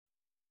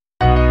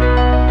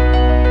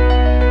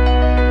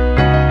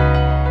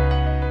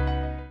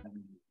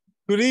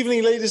Good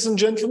evening, ladies and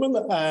gentlemen,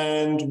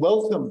 and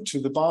welcome to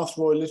the Bath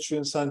Royal Literary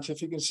and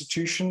Scientific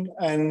Institution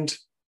and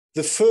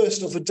the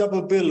first of a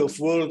double bill of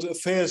World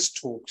Affairs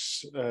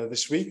talks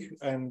this week.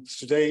 And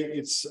today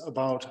it's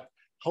about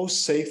how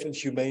safe and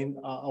humane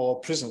are our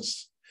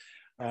prisons.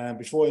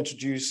 Before I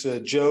introduce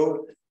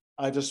Joe,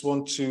 I just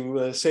want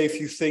to say a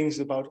few things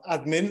about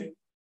admin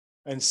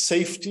and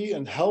safety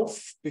and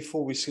health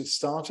before we get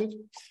started.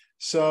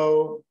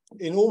 So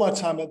in all my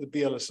time at the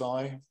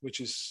BLSI, which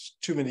is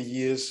too many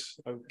years,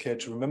 I don't care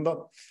to remember,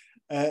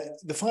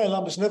 the fire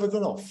alarm has never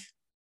gone off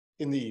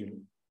in the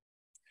evening.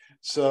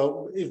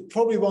 So it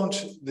probably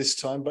won't this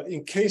time, but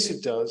in case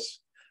it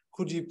does,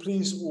 could you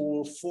please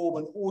all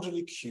form an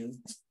orderly queue,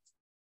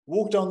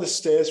 walk down the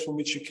stairs from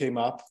which you came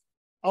up,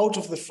 out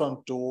of the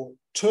front door,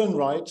 turn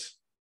right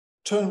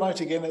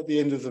again at the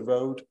end of the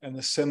road and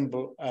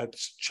assemble at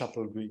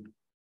Chapel Green.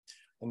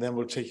 And then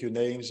we'll take your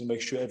names and make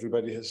sure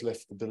everybody has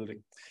left the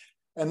building.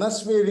 And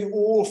that's really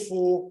all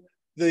for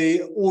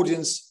the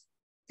audience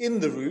in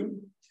the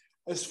room.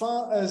 As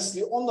far as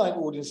the online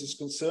audience is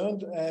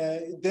concerned,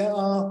 there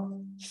are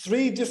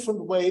three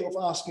different ways of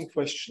asking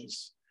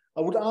questions. I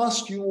would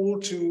ask you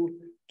all to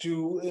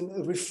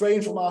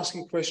refrain from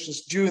asking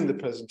questions during the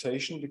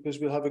presentation because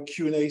we'll have a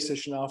Q&A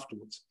session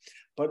afterwards.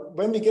 But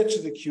when we get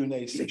to the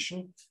Q&A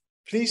session,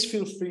 please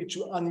feel free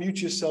to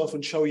unmute yourself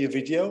and show your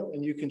video,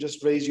 and you can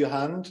just raise your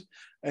hand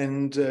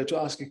and to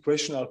ask a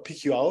question, I'll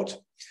pick you out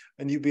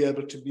and you'll be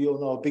able to be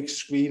on our big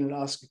screen and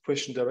ask a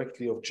question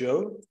directly of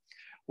Joe.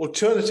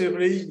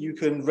 Alternatively, you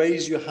can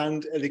raise your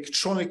hand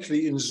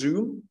electronically in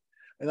Zoom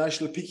and I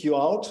shall pick you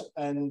out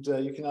and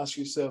you can ask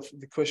yourself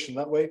the question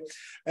that way.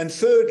 And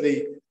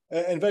thirdly,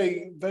 and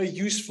very, very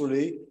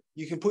usefully,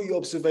 you can put your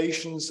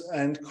observations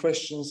and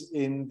questions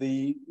in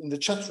the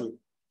chat room.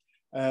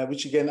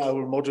 Which again, I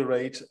will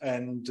moderate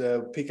and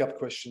pick up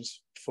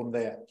questions from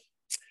there.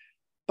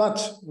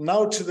 But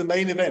now to the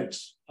main event.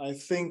 I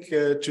think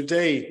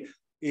today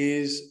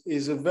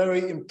is a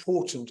very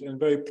important and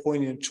very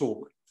poignant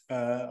talk.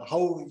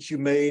 How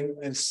humane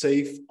and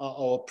safe are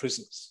our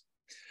prisons?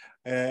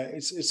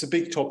 It's a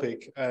big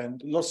topic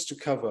and lots to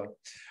cover.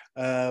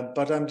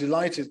 But I'm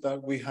delighted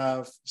that we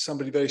have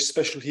somebody very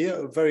special here,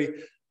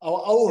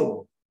 our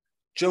own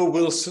Joe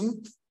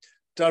Willson,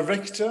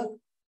 director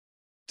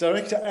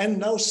and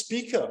now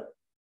speaker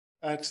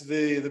at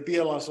the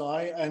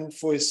BLSI, and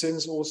for his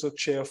sins also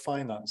chair of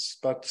finance.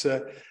 But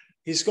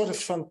he's got a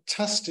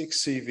fantastic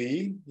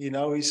CV. You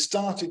know, he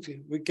started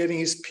with getting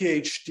his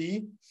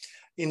PhD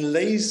in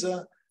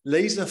laser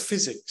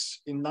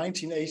physics in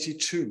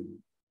 1982.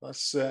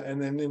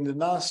 And then in the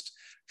last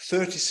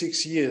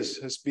 36 years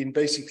has been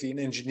basically in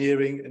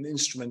engineering and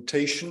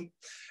instrumentation,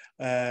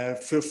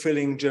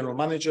 fulfilling general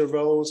manager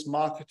roles,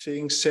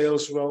 marketing,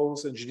 sales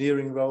roles,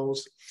 engineering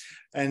roles.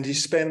 And he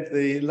spent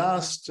the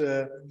last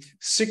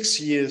 6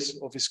 years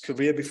of his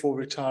career before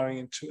retiring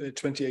in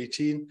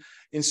 2018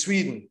 in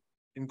Sweden,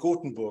 in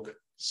Gothenburg.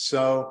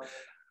 So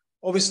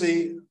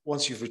obviously,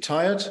 once you've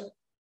retired,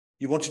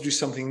 you want to do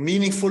something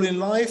meaningful in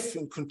life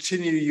and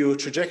continue your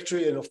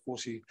trajectory. And of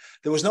course,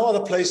 there was no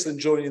other place than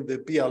joining the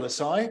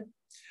BLSI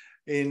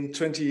in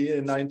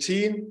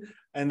 2019,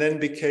 and then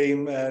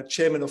became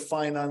chairman of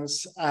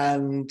finance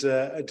and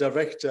a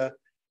director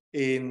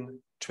in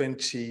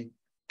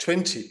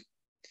 2020.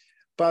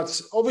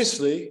 But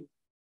obviously,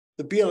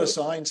 the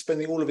BLSI and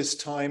spending all of his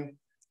time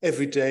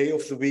every day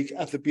of the week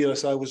at the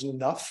BLSI wasn't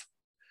enough.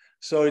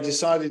 So he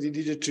decided he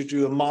needed to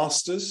do a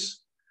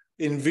master's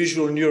in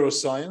visual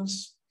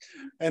neuroscience.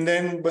 And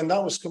then when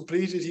that was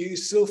completed, he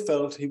still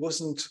felt he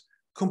wasn't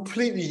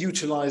completely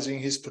utilizing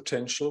his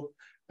potential.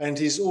 And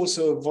he's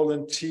also a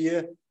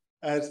volunteer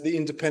at the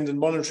Independent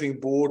Monitoring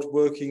Board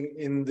working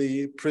in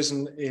the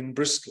prison in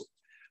Bristol.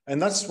 And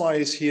that's why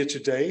he's here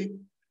today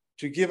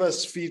to give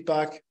us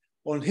feedback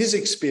on his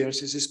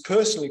experiences, his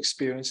personal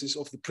experiences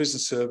of the prison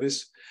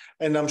service.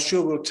 And I'm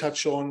sure we'll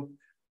touch on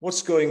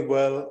what's going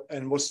well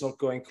and what's not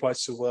going quite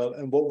so well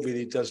and what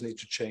really does need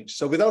to change.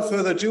 So without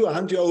further ado, I'll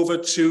hand you over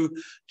to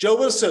Joe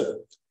Willson.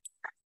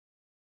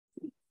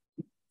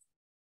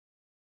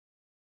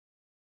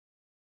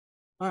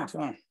 All right,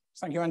 well,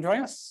 thank you,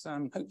 Andreas.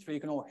 Hopefully you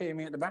can all hear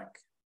me at the back.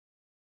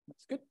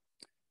 That's good.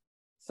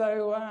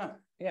 So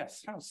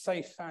yes, how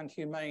safe and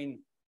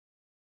humane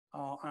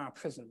are our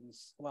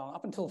prisons? Well,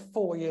 up until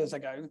 4 years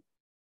ago,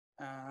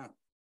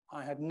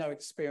 I had no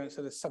experience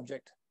of this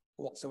subject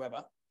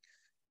whatsoever.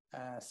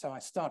 So I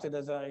started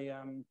as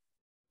a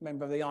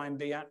member of the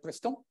IMB at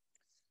Bristol,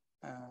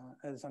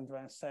 as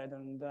Andreas said,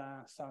 and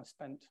so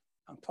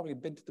I've probably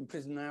been to the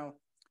prison now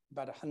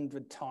about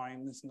 100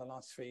 times in the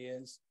last 3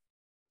 years,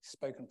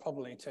 spoken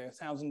probably to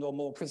 1,000 or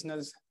more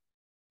prisoners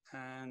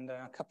and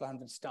a couple of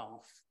hundred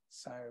staff.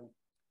 So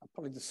I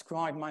probably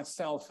describe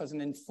myself as an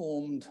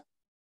informed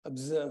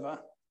observer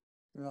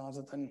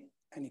rather than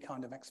any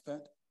kind of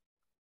expert.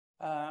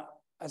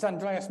 As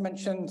Andreas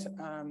mentioned,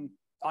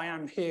 I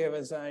am here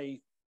as a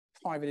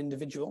private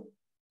individual.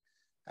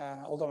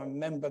 Although I'm a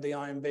member of the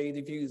IMB,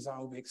 the views I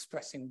will be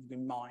expressing will be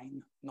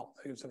mine, not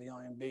those of the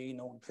IMB,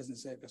 nor the prison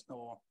service,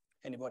 nor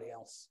anybody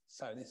else.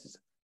 So this is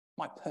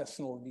my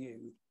personal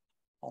view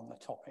on the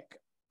topic.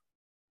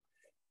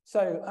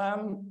 So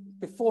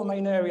the four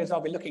main areas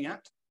I'll be looking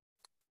at.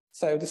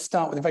 So to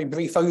start with a very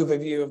brief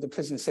overview of the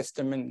prison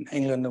system in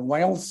England and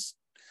Wales.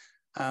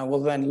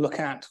 We'll then look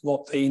at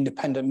what the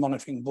independent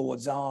monitoring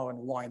boards are and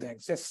why they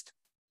exist.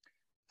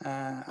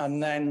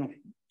 And then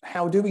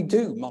how do we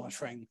do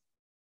monitoring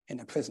in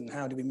a prison?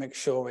 How do we make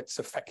sure it's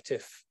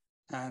effective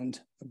and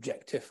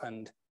objective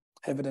and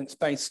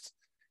evidence-based?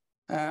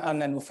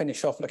 And then we'll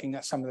finish off looking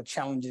at some of the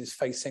challenges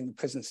facing the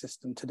prison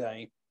system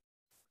today.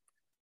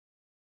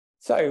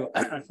 So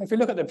if we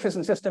look at the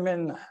prison system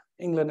in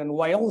England and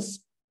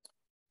Wales,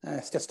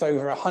 it's just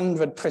over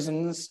 100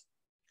 prisons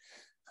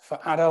for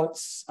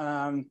adults,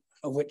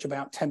 of which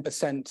about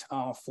 10%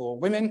 are for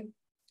women.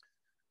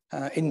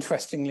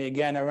 Interestingly,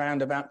 again,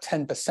 around about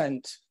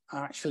 10%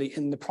 are actually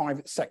in the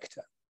private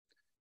sector.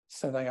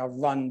 So they are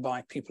run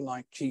by people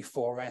like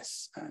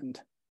G4S and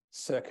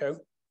Serco.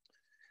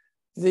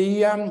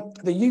 The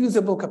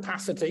usable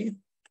capacity,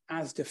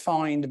 as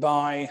defined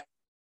by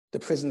the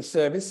prison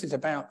service, is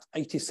about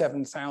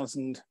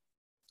 87,000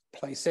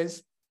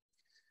 places.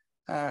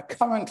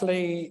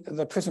 Currently,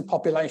 the prison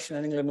population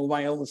in England and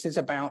Wales is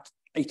about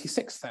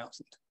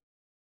 86,000.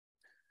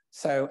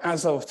 So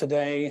as of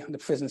today, the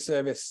prison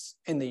service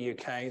in the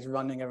UK is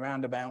running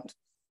around about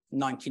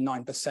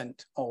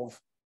 99% of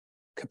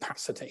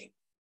capacity,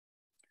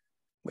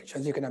 which,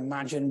 as you can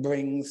imagine,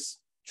 brings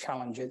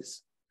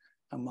challenges,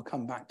 and we'll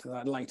come back to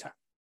that later.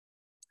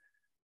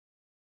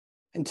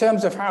 In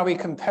terms of how we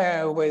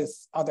compare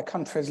with other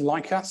countries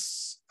like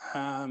us,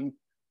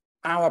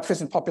 our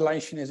prison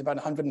population is about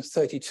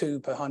 132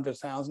 per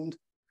 100,000.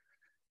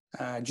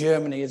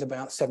 Germany is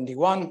about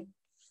 71.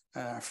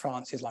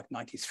 France is like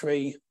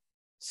 93.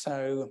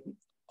 So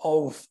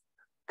of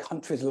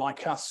countries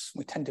like us,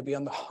 we tend to be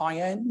on the high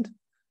end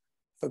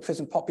for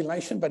prison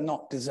population, but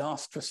not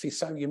disastrously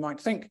so, you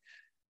might think.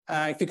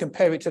 If you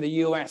compare it to the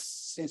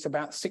US, it's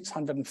about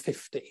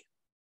 650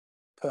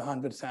 per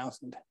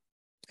 100,000.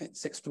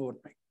 It's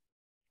extraordinary.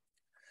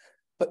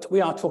 But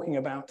we are talking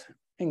about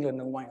England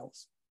and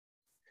Wales.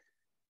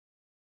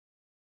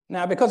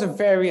 Now, because of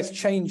various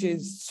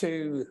changes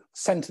to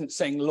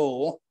sentencing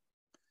law,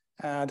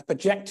 the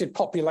projected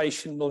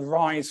population will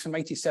rise from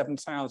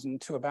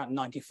 87,000 to about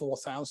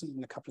 94,000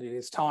 in a couple of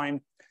years'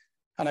 time,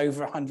 and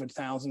over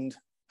 100,000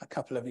 a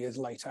couple of years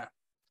later.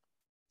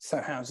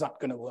 So how's that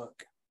going to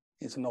work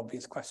is an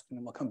obvious question,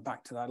 and we'll come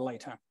back to that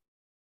later.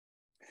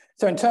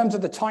 So in terms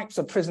of the types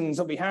of prisons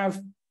that we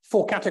have,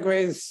 4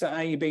 categories,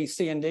 A, B,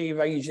 C, and D,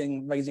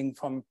 ranging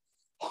from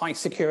high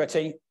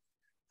security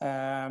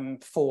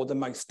for the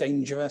most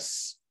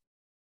dangerous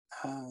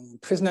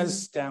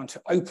prisoners down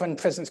to open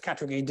prisons,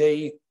 category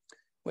D,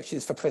 which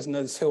is for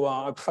prisoners who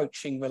are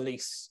approaching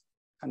release,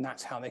 and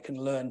that's how they can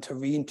learn to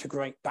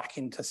reintegrate back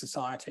into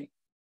society.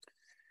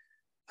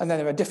 And then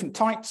there are different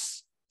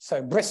types.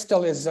 So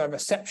Bristol is a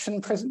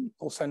reception prison,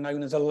 also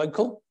known as a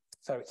local.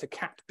 So it's a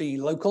Cat B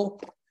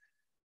local.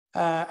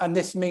 And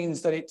this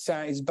means that it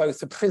is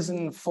both a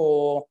prison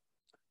for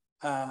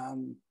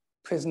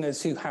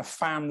prisoners who have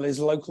families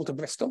local to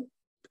Bristol,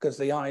 because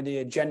the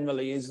idea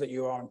generally is that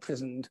you are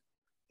imprisoned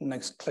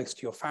most close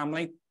to your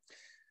family.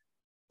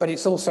 But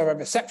it's also a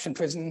reception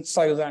prison,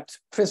 so that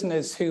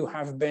prisoners who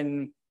have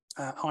been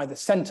either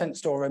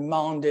sentenced or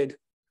remanded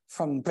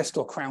from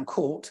Bristol Crown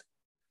Court,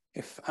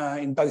 if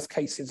in both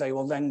cases they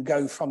will then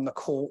go from the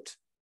court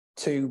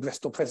to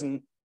Bristol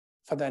Prison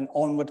for then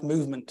onward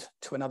movement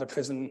to another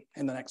prison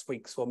in the next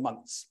weeks or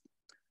months.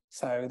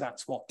 So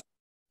that's what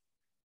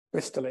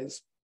Bristol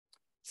is.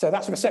 So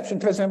that's a reception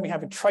prison. We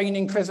have a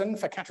training prison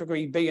for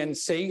category B and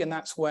C, and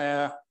that's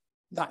where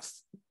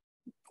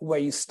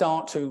you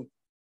start to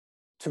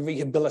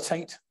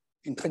rehabilitate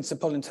in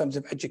principle in terms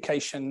of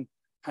education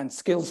and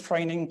skills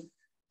training.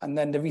 And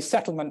then the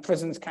resettlement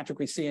prisons,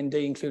 category C and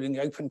D, including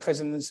the open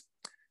prisons,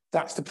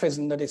 that's the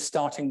prison that is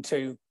starting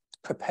to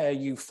prepare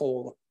you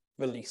for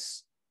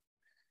release.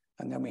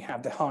 And then we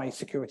have the high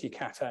security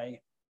Cat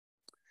A.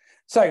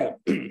 So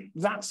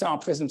that's our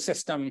prison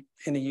system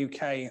in the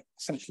UK,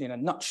 essentially in a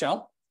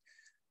nutshell.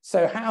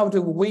 So how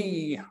do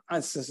we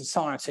as a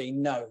society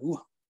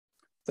know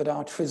that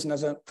our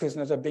prisoners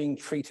are being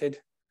treated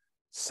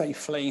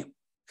safely,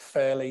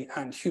 fairly,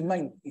 and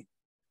humanely?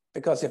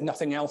 Because if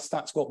nothing else,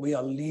 that's what we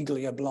are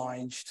legally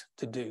obliged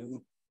to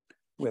do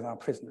with our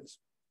prisoners.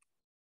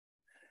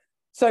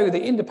 So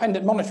the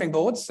independent monitoring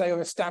boards, they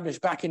were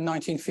established back in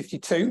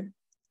 1952,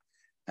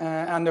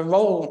 and the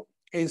role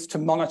is to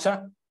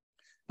monitor,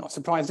 not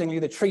surprisingly,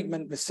 the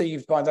treatment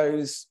received by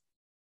those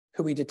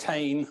who we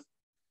detain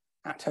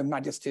at Her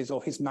Majesty's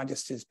or His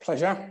Majesty's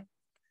pleasure.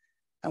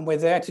 And we're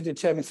there to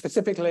determine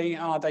specifically,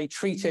 are they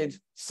treated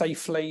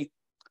safely,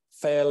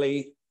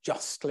 fairly,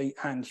 justly,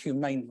 and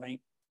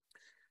humanely?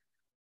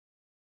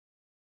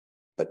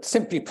 But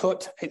simply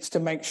put, it's to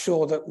make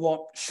sure that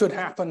what should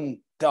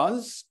happen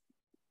does,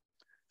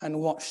 and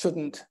what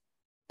shouldn't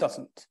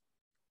doesn't.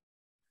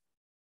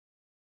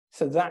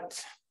 So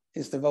that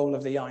is the role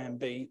of the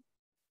IMB.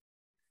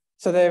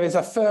 So there is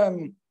a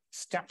firm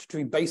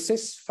statutory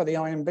basis for the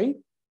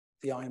IMB,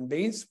 the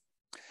IMBs,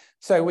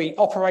 So we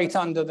operate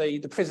under the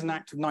Prison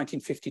Act of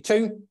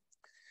 1952.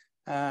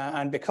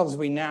 And because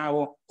we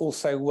now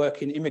also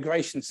work in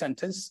immigration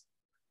centres,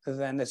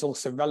 then there's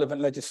also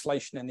relevant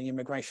legislation in the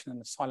Immigration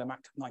and Asylum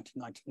Act of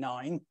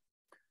 1999.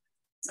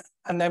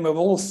 And then we're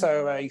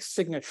also a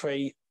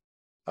signatory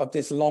of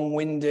this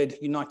long-winded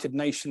United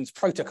Nations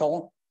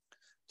protocol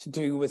to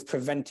do with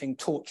preventing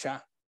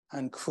torture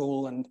and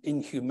cruel and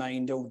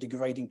inhumane or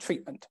degrading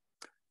treatment,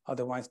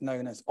 otherwise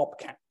known as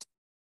OPCAT.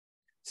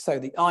 So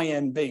the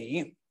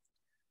IMB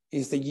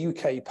is the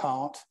UK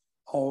part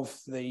of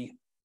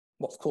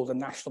what's called the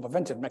National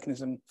Preventive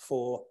Mechanism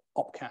for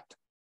OPCAT.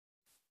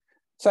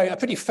 So a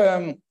pretty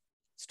firm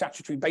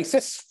statutory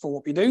basis for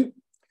what we do.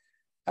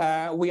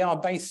 We are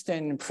based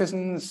in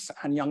prisons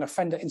and young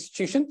offender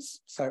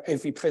institutions. So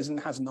every prison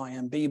has an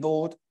IMB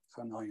board,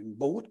 so an IM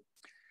board.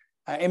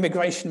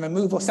 Immigration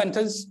removal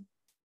centres,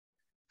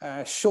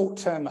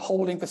 short-term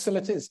holding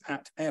facilities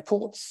at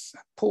airports,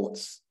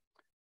 ports,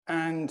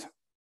 and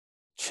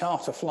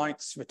charter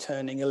flights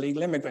returning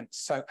illegal immigrants.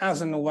 So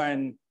as and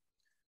when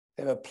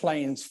there are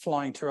planes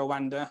flying to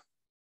Rwanda,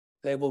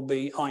 there will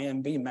be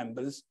IMB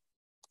members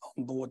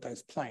on board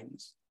those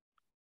planes.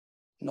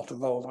 Not a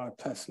role I would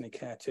personally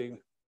care to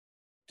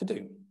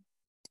do.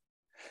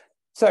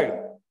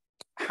 So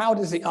how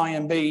does the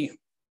IMB,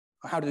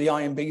 or how do the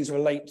IMBs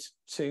relate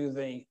to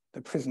the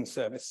prison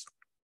service?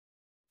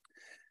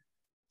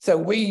 So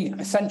we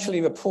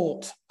essentially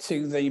report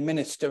to the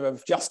Minister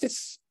of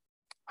Justice,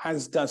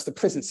 as does the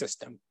prison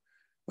system,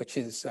 which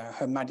is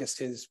Her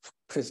Majesty's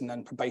Prison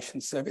and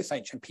Probation Service,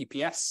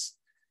 HMPPS.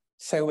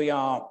 So we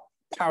are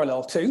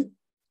parallel to,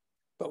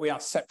 but we are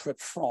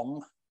separate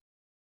from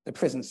the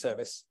prison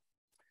service.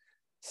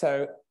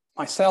 So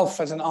myself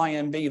as an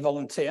IMB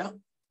volunteer,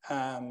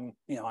 I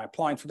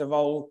applied for the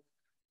role.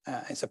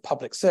 It's a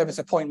public service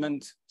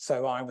appointment.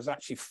 So I was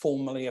actually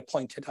formally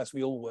appointed, as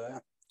we all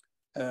were,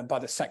 by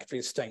the Secretary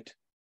of State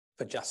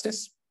for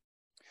Justice.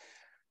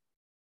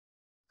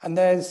 And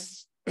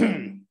there's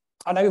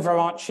an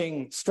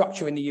overarching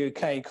structure in the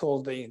UK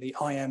called the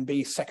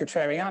IMB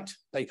Secretariat.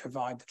 They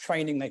provide the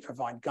training, they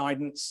provide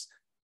guidance,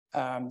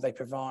 they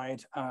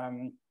provide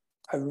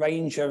a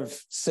range of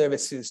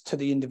services to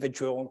the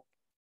individual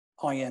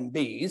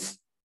IMBs.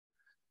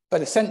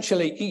 But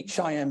essentially, each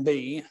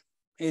IMB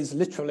is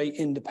literally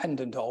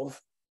independent of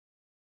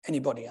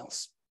anybody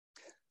else.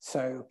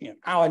 So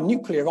our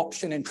nuclear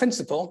option in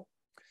principle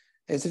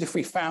is that if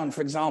we found,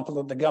 for example,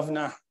 that the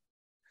governor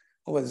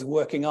was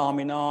working arm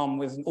in arm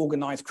with an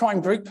organised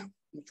crime group,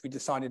 which we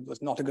decided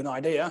was not a good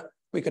idea,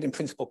 we could in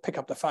principle pick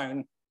up the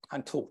phone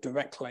and talk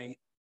directly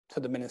to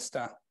the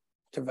minister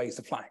to raise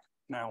the flag.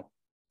 Now,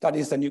 that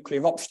is the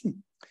nuclear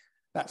option.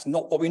 That's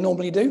not what we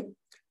normally do.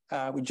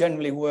 We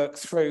generally work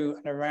through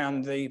and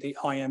around the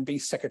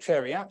IMB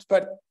Secretariat,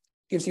 but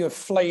gives you a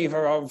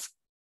flavour of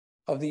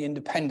the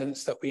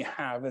independence that we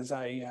have as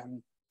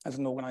an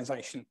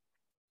organisation.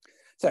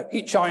 So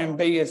each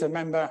IMB is a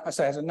member, I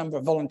say, has a number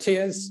of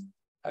volunteers.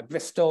 At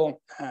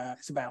Bristol,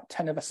 it's about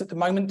 10 of us at the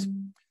moment.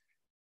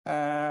 Like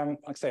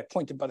I say,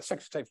 appointed by the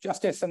Secretary of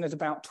Justice, and there's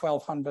about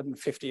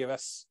 1,250 of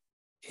us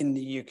in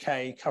the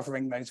UK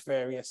covering those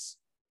various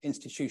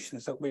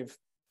institutions that we've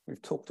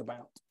talked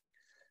about.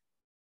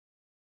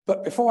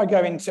 But before I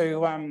go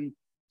into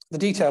the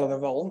detail of the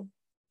role,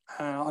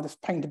 I'll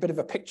just paint a bit of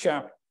a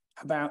picture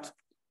about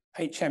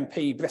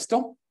HMP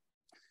Bristol.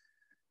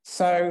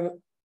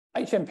 So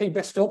HMP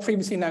Bristol,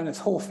 previously known as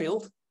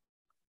Horfield,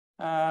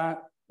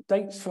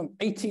 dates from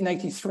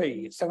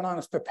 1883. So when I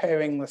was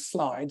preparing the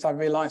slides, I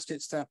realized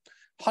it's the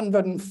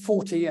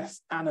 140th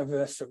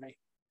anniversary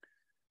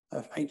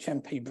of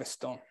HMP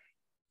Bristol.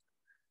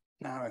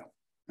 Now,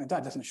 if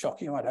that doesn't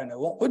shock you, I don't know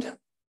what would.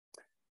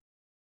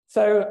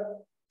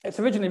 So it's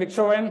originally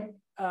Victorian,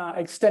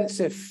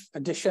 extensive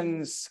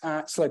additions.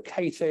 It's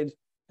located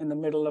in the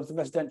middle of the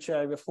residential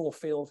area of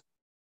Horfield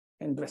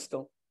in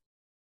Bristol.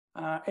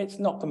 It's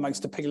not the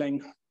most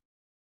appealing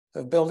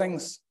of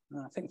buildings.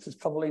 I think this is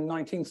probably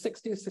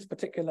 1960s, this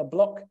particular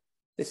block.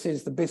 This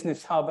is the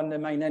business hub and the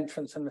main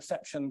entrance and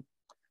reception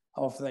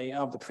of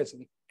the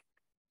prison.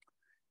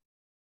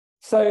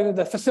 So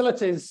the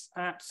facilities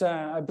at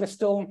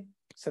Bristol,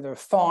 so there are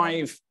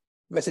 5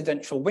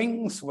 residential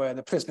wings where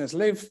the prisoners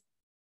live,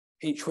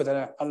 each with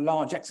a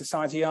large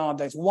exercise yard.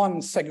 There's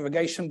 1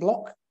 segregation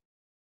block,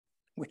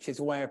 which is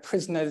where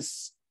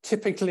prisoners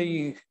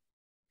typically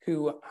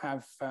who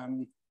have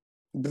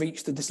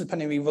breached the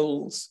disciplinary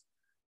rules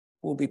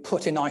will be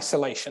put in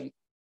isolation.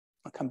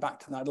 I'll come back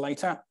to that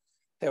later.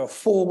 There are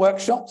 4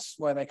 workshops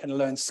where they can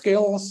learn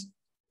skills,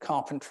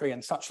 carpentry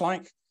and such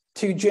like.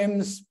 2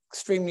 gyms,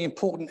 extremely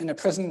important in a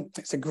prison.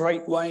 It's a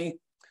great way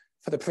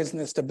for the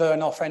prisoners to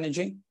burn off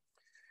energy.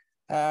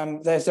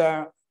 There's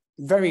a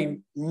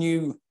very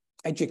new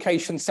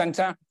education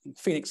centre,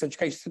 Phoenix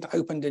Education Centre,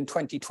 opened in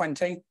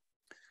 2020.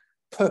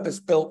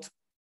 Purpose-built,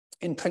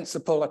 in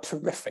principle, a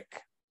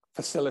terrific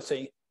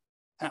facility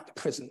at the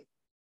prison.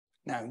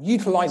 Now,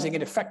 utilising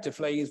it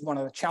effectively is one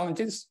of the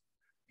challenges.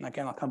 And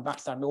again, I'll come back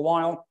to that in a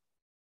while.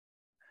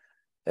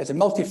 There's a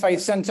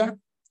multi-phase centre.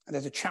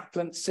 There's a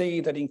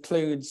chaplaincy that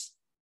includes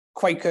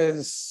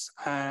Quakers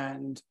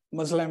and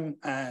Muslim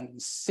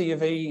and C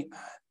of E,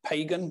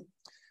 pagan,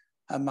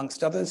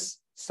 amongst others.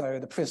 So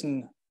the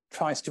prison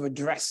tries to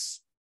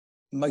address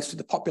most of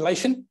the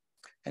population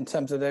in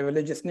terms of their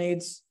religious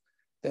needs.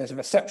 There's a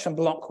reception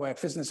block where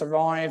prisoners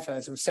arrive.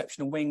 There's a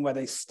reception wing where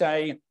they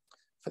stay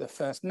for the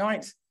first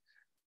night.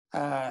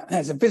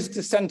 There's a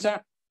visitor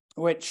centre,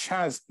 which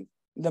has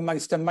the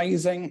most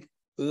amazing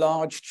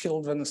large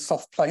children's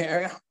soft play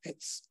area.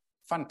 It's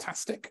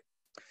fantastic.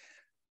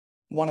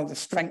 One of the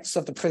strengths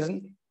of the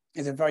prison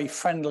is a very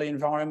friendly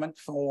environment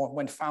for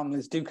when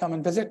families do come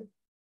and visit.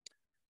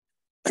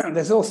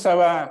 There's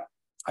also,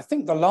 I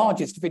think, the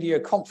largest video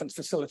conference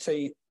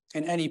facility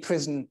in any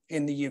prison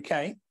in the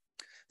UK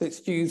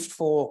that's used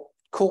for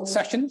court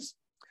sessions.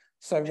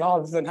 So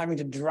rather than having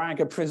to drag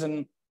a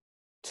prison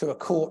to a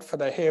court for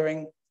their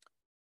hearing,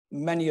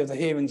 many of the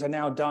hearings are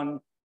now done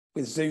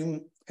with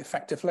Zoom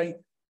effectively.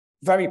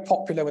 Very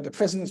popular with the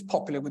prisons,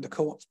 popular with the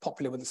courts,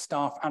 popular with the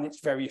staff, and it's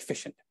very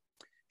efficient.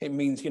 It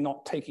means you're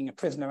not taking a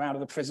prisoner out of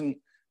the prison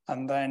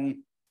and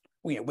then,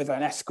 with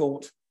an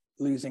escort,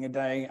 losing a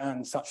day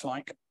and such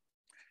like.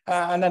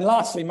 And then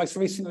lastly, most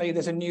recently,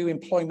 there's a new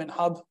employment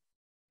hub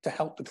to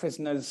help the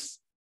prisoners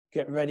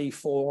get ready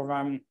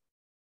for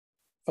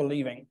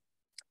leaving.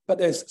 But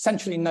there's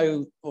essentially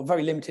no or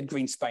very limited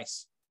green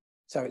space.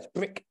 So it's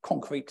brick,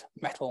 concrete,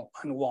 metal,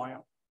 and wire.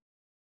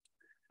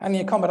 And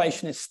the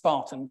accommodation is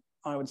Spartan,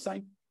 I would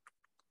say.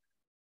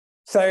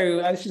 So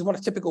this is what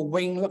a typical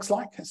wing looks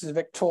like. This is a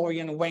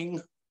Victorian wing.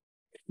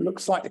 It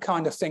looks like the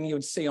kind of thing you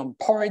would see on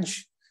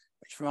Porridge,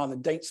 which rather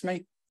dates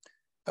me,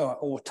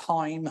 or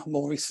Time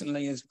more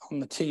recently is on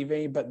the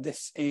TV, but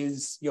this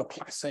is your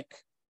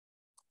classic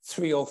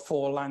 3 or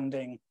 4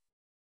 landing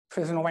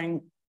prison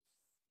wing.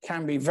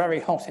 Can be very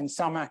hot in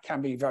summer,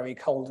 can be very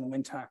cold in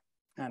winter,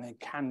 and it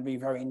can be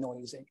very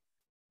noisy.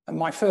 And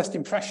my first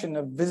impression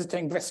of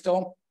visiting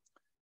Bristol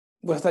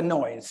was the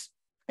noise.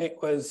 It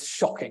was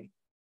shocking.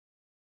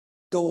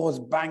 Doors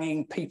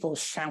banging, people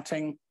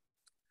shouting.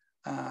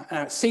 Now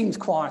it seems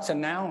quieter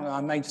now.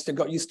 I may just have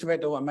got used to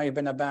it, or it may have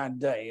been a bad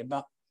day,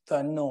 but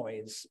the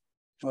noise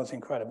was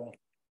incredible.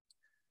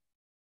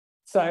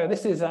 So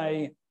this is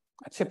a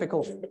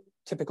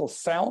typical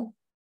cell.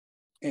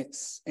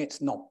 It's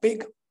not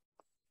big.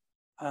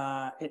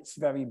 It's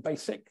very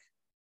basic.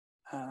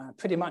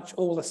 Pretty much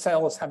all the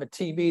cells have a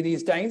TV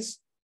these days,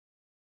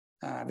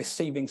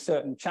 receiving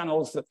certain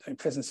channels that the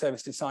prison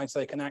service decides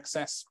they can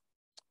access.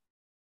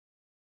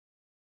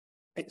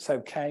 It's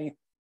okay.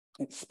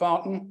 It's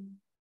Spartan.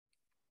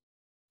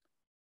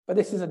 But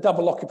this is a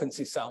double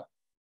occupancy cell,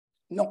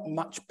 not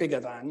much bigger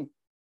than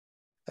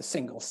a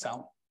single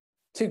cell.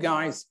 2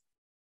 guys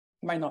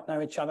may not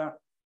know each other.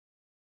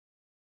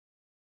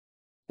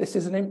 This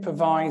is an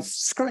improvised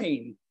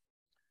screen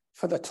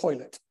for the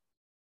toilet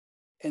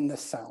in the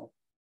cell.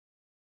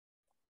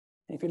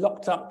 If you're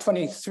locked up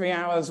 23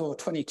 hours or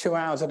 22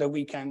 hours at a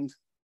weekend,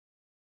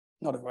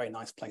 not a very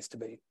nice place to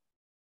be.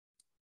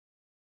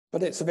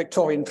 But it's a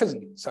Victorian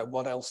prison, so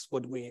what else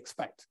would we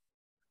expect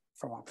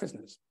from our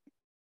prisoners?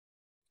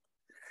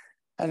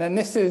 And then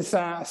this is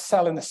a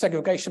cell in the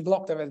segregation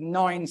block. There are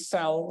 9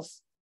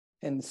 cells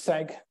in the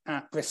seg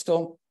at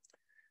Bristol.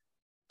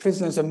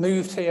 Prisoners are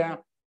moved here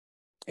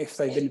if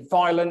they've been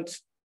violent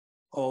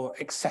or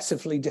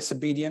excessively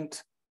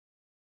disobedient,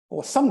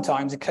 or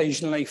sometimes,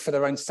 occasionally, for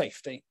their own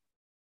safety.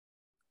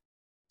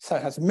 So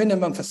it has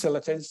minimum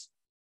facilities,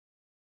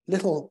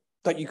 little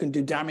that you can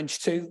do damage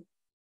to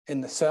in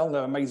the cell,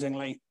 though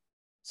amazingly,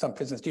 some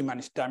prisoners do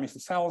manage to damage the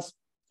cells.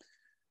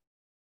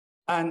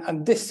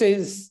 And this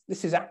is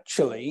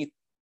actually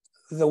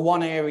the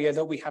one area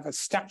that we have a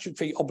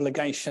statutory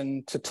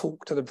obligation to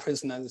talk to the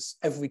prisoners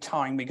every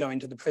time we go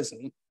into the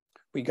prison.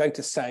 We go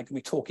to SEG,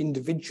 we talk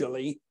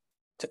individually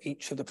to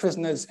each of the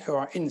prisoners who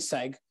are in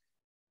SEG,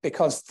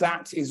 because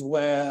that is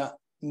where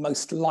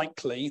most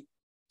likely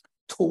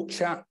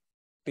torture,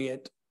 be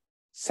it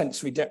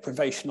sensory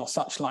deprivation or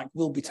such like,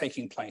 will be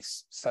taking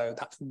place. So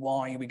that's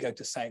why we go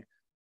to SEG.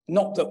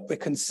 Not that we're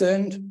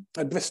concerned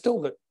at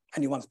Bristol that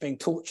anyone's being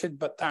tortured,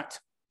 but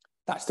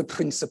that's the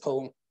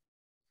principle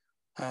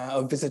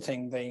of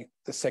visiting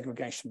the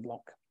segregation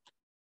block.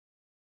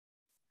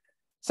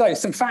 So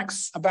some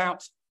facts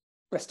about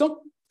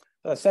Bristol.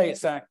 As I say,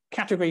 it's a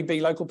category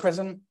B local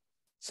prison.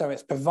 So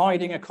it's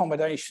providing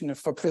accommodation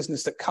for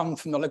prisoners that come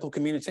from the local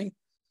community,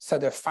 so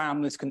their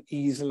families can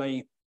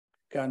easily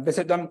go and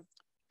visit them.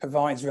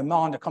 Provides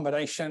remand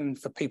accommodation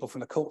for people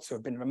from the courts who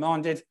have been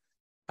remanded,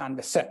 and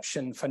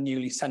reception for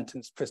newly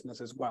sentenced prisoners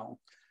as well.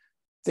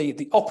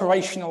 The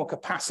operational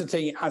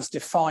capacity as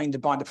defined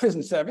by the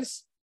prison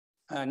service,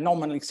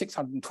 nominally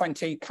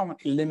 620,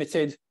 currently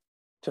limited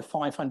to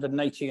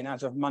 580, and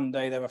as of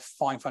Monday, there were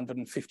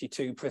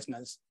 552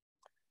 prisoners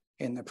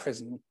in the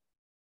prison.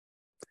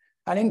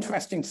 An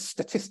interesting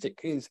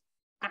statistic is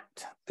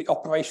at the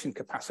operation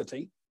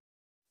capacity,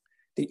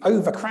 the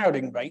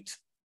overcrowding rate,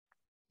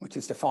 which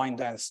is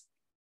defined as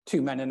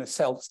 2 men in a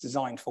cell that's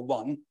designed for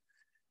 1,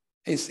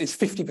 is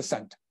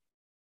 50%.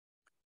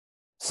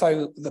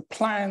 So the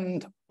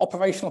planned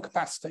operational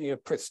capacity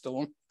of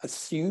Bristol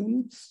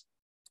assumes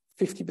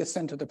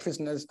 50% of the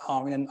prisoners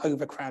are in an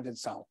overcrowded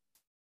cell.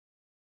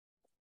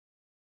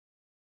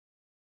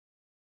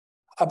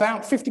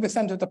 About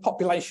 50% of the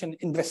population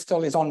in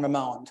Bristol is on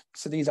remand.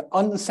 So these are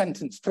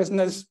unsentenced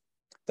prisoners.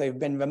 They've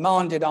been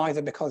remanded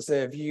either because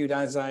they're viewed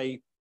as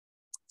a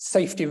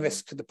safety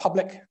risk to the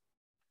public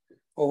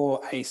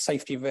or a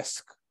safety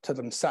risk to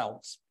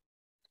themselves.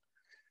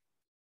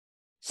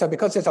 So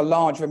because there's a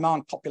large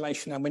remand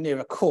population and we're near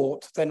a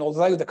court, then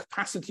although the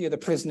capacity of the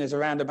prison is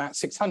around about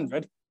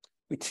 600,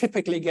 we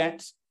typically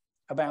get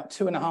about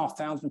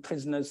 2,500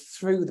 prisoners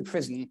through the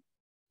prison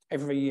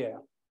every year.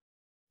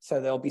 So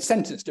they'll be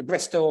sentenced to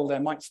Bristol, they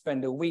might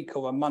spend a week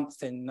or a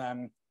month in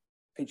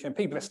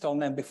HMP Bristol,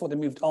 and then before they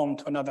moved on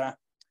to another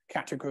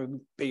category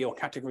B or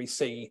category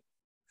C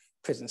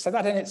prison. So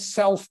that in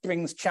itself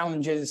brings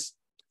challenges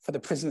for the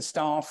prison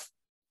staff.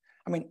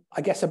 I mean,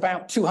 I guess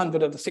about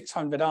 200 of the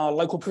 600 are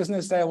local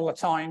prisoners there all the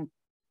time,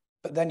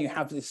 but then you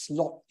have this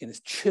lot, this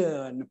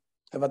churn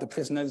of other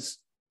prisoners,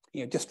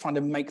 just trying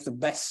to make the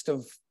best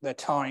of their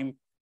time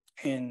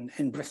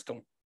in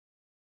Bristol.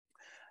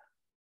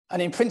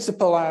 And in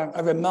principle,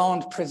 a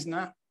remand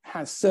prisoner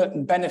has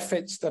certain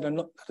benefits that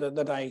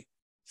a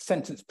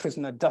sentenced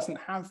prisoner doesn't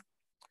have.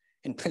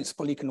 In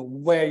principle, you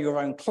can wear your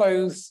own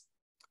clothes.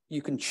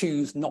 You can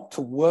choose not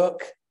to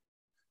work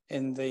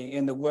in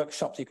the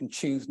workshops. You can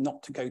choose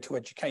not to go to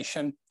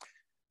education.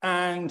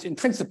 And in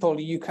principle,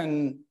 you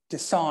can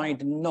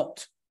decide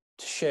not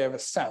to share a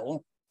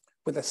cell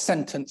with a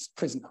sentenced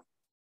prisoner.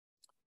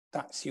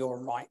 That's your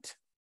right.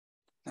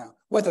 Now,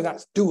 whether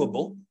that's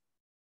doable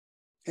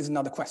is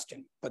another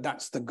question, but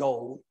that's the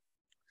goal.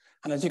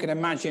 And as you can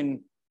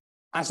imagine,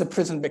 as a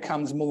prison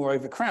becomes more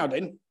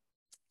overcrowded,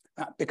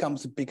 that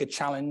becomes a bigger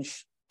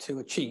challenge to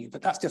achieve.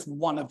 But that's just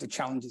one of the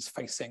challenges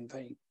facing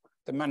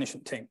the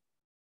management team.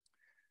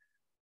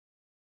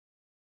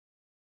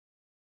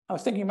 I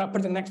was thinking about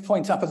putting the next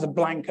point up as a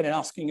blank and then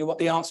asking you what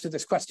the answer to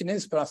this question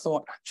is, but I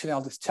thought, actually,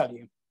 I'll just tell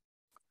you.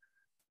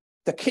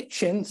 The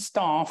kitchen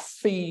staff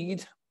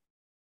feed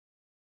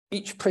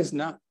each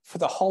prisoner for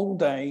the whole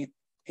day,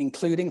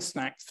 including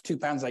snacks, for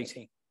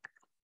 £2.80.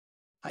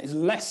 That is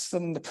less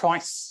than the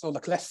price or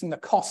less than the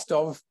cost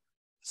of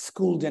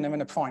school dinner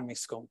in a primary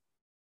school.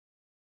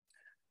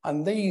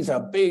 And these are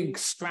big,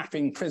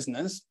 strapping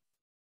prisoners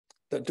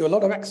that do a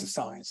lot of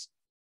exercise.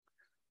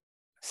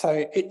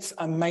 So it's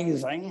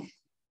amazing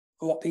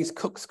what these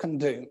cooks can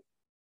do.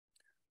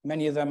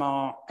 Many of them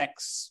are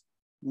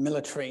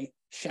ex-military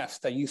chefs.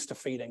 They're used to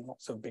feeding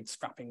lots of big,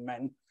 strapping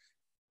men.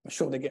 I'm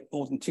sure they get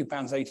more than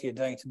 £2.80 a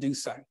day to do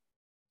so.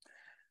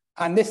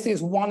 And this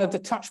is one of the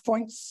touch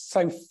points.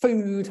 So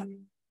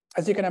food,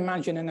 as you can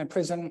imagine in a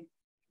prison,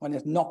 when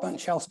there's not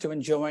much else to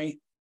enjoy,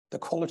 the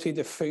quality of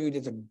the food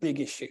is a big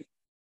issue.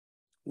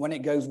 When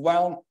it goes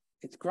well,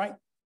 it's great.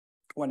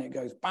 When it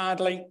goes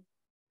badly,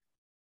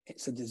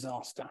 it's a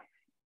disaster.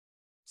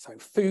 So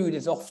food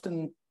is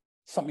often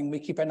something we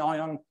keep an eye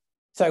on.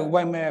 So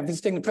when we're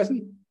visiting the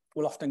prison,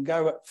 we'll often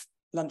go at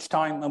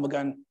lunchtime and we'll go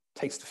and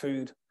taste the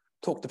food,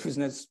 talk to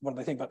prisoners, what do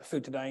they think about the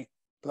food today,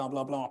 blah,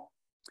 blah, blah.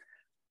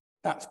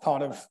 That's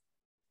part of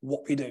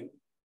what we do.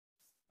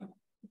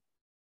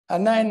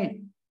 And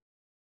then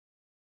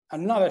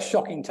another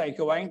shocking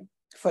takeaway,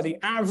 for the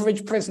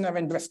average prisoner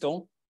in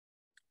Bristol,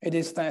 it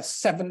is their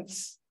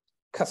 7th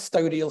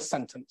custodial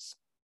sentence.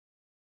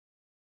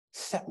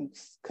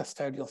 7th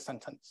custodial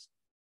sentence.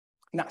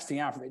 And that's the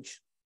average.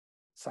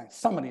 So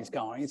some of these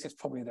guys, it's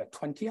probably their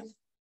 20th,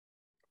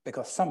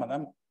 because some of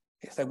them,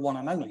 it's their one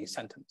and only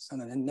sentence, and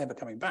then they're never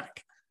coming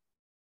back.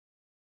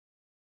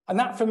 And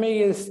that for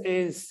me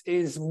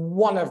is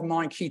one of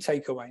my key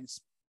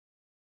takeaways,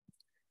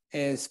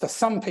 is for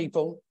some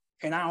people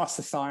in our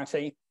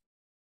society,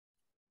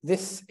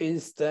 this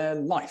is their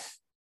life.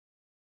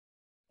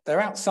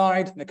 They're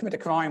outside, they commit a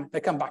crime, they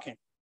come back in.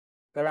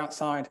 They're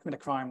outside, commit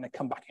a crime, they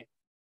come back in.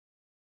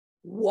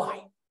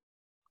 Why?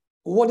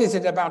 What is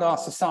it about our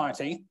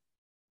society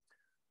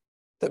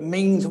that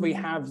means we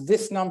have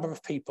this number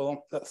of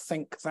people that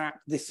think that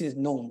this is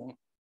normal?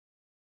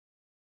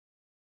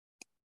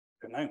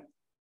 I don't know.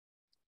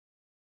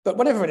 But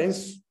whatever it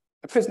is,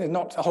 a prison is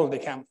not a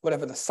holiday camp,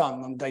 whatever the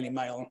Sun and Daily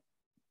Mail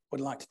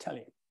would like to tell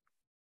you.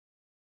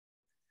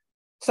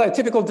 So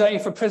typical day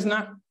for a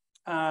prisoner,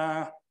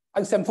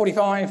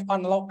 07:45,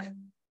 unlock,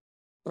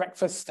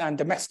 breakfast and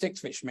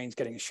domestics, which means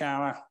getting a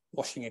shower,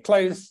 washing your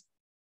clothes.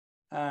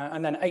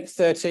 And then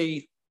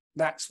 8:30,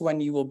 that's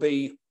when you will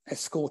be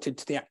escorted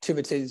to the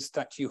activities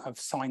that you have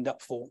signed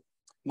up for.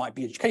 Might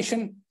be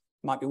education,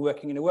 might be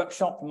working in a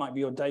workshop, might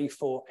be your day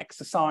for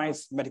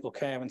exercise, medical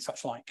care and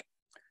such like.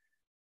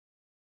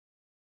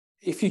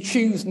 If you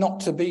choose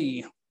not to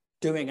be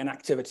doing an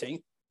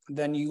activity,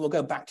 then you will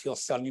go back to your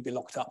cell and you'll be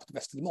locked up the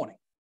rest of the morning.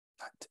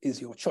 That is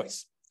your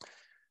choice.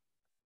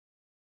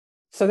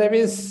 So there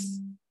is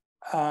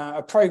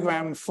a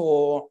program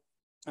for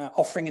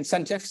offering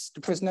incentives to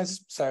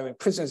prisoners. So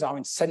prisoners are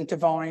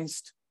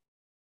incentivized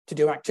to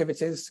do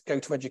activities, go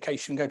to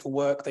education, go to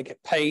work. They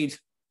get paid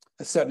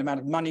a certain amount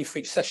of money for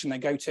each session they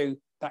go to.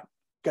 That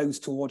goes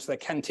towards their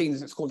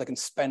canteens. It's called, they can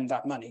spend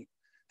that money.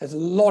 There's a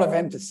lot of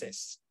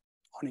emphasis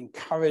on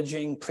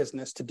encouraging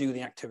prisoners to do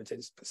the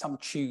activities, but some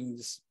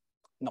choose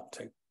not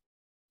to.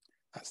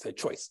 That's their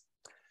choice.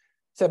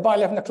 So by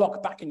 11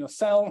 o'clock, back in your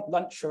cell,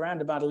 lunch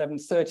around about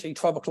 11:30,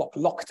 12 o'clock,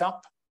 locked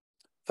up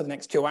for the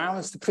next 2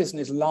 hours. The prison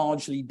is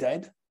largely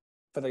dead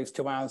for those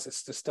 2 hours.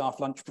 It's the staff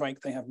lunch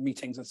break. They have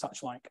meetings and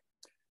such like.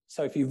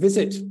 So if you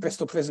visit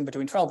Bristol Prison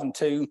between 12 and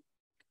 2,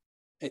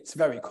 it's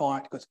very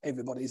quiet because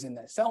everybody's in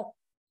their cell.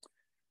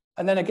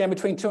 And then again,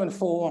 between 2 and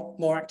 4,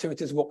 more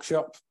activities,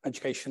 workshop,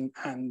 education,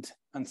 and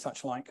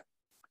such like.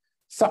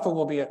 Supper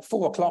will be at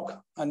 4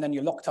 o'clock, and then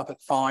you're locked up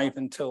at 5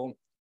 until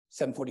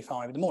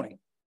 7:45 in the morning.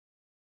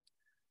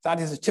 That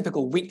is a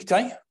typical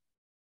weekday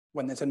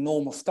when there's a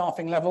normal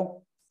staffing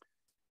level.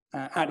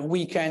 At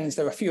weekends,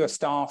 there are fewer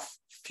staff,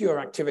 fewer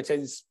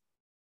activities.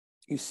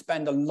 You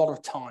spend a lot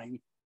of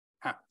time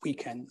at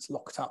weekends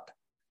locked up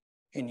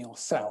in your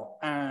cell.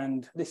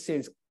 And this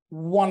is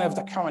one of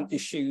the current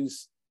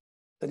issues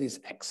that is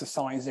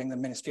exercising the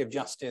Ministry of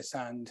Justice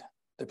and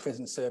the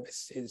prison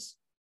service.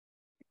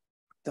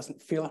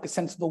 Doesn't feel like a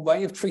sensible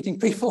way of treating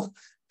people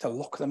to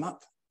lock them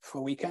up for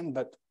a weekend,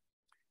 but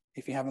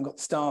if you haven't got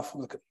staff,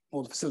 look at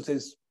all the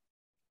facilities,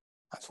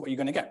 that's what you're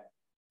going to get.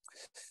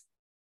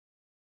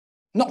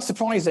 Not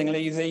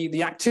surprisingly,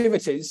 the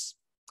activities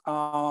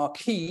are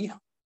key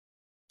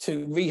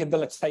to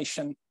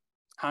rehabilitation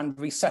and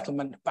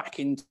resettlement back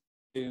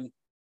into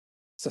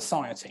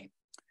society.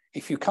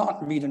 If you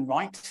can't read and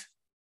write,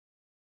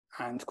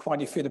 and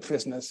quite a few of the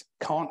prisoners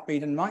can't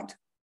read and write,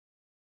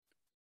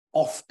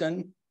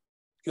 often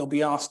you'll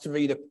be asked to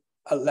read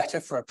a letter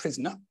for a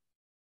prisoner,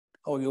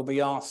 or you'll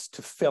be asked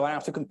to fill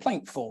out a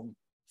complaint form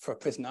for a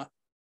prisoner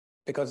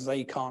because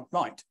they can't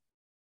write.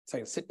 So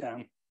you'll sit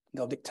down,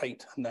 they'll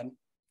dictate, and then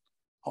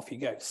off you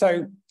go.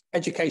 So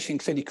education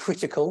clearly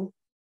critical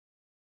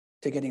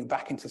to getting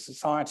back into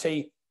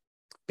society,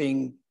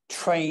 being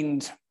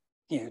trained,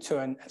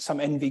 to some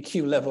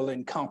NVQ level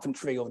in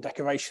carpentry or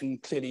decoration,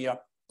 clearly an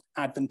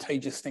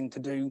advantageous thing to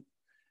do.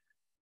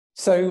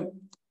 So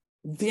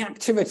the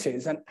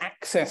activities and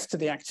access to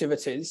the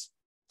activities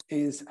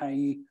is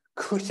a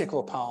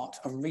critical part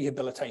of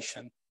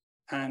rehabilitation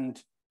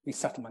and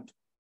resettlement.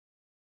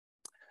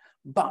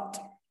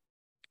 But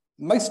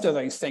most of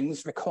those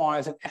things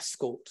requires an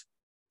escort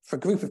for a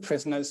group of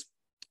prisoners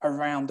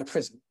around the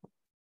prison.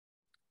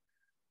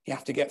 You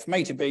have to get from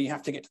A to B, you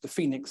have to get to the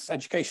Phoenix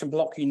education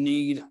block. You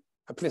need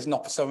a prison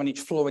officer on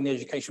each floor in the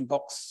education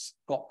block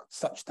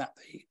such that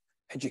the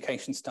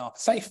education staff are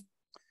safe.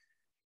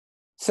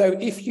 So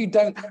if you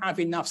don't have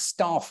enough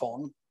staff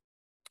on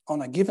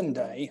a given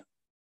day,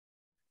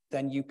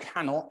 then you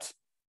cannot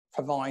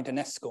provide an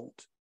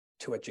escort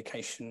to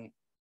education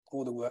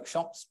or the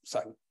workshops.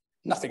 So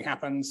nothing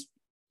happens.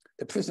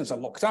 The prisoners are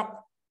locked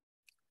up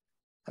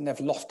and they've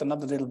lost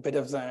another little bit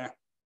of their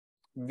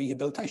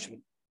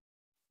rehabilitation.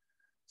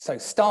 So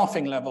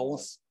staffing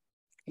levels,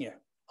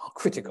 are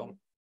critical.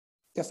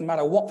 Doesn't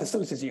matter what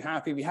facilities you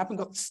have, if you haven't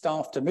got the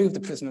staff to move the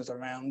prisoners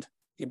around,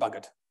 you're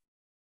buggered.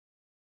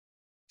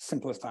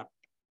 Simple as that.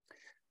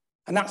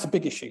 And that's a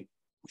big issue,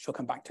 which we'll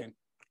come back to.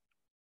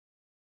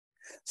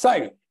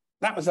 So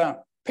that was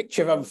a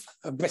picture of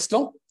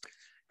Bristol.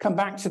 Come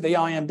back to the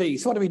IMBs.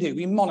 So what do?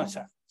 We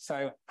monitor.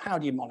 So how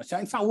do you monitor?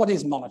 In fact, what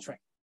is monitoring?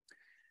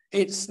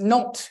 It's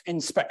not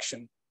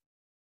inspection.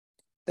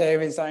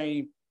 There is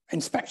an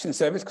inspection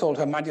service called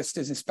Her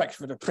Majesty's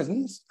Inspectorate of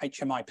Prisons,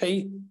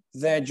 HMP.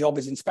 Their job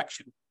is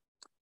inspection.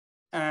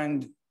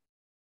 And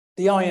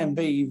the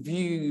IMB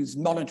views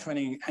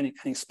monitoring and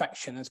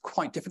inspection as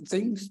quite different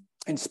things.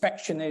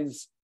 Inspection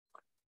is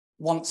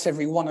once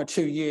every 1 or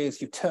 2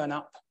 years, you turn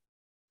up,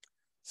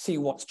 see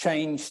what's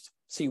changed,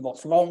 see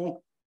what's wrong,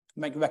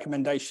 make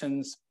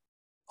recommendations,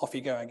 off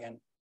you go again.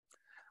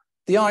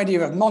 The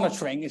idea of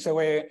monitoring is that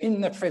we're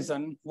in the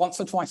prison once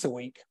or twice a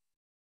week.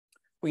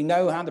 We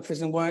know how the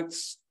prison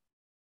works.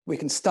 We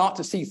can start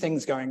to see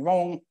things going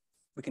wrong.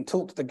 We can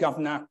talk to the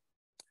governor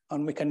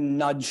and we can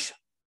nudge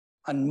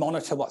and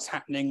monitor what's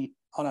happening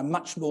on a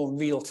much more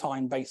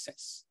real-time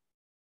basis.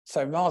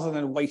 So rather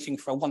than waiting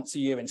for a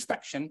once-a-year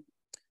inspection,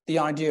 the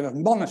idea of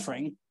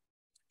monitoring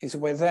is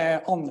we're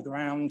there on the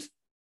ground,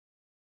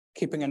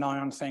 keeping an eye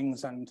on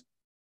things and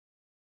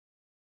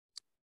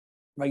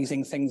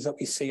raising things that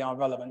we see are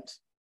relevant.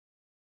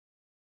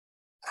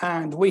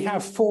 And we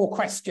have 4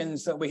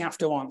 questions that we have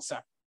to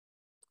answer.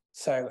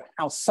 So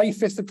how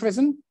safe is the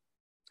prison?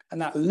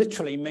 And that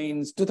literally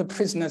means, do the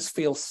prisoners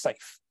feel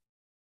safe?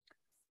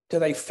 Do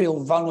they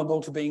feel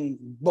vulnerable to being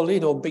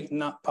bullied or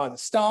beaten up by the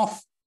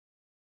staff?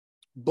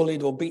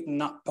 Bullied or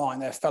beaten up by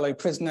their fellow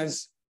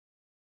prisoners?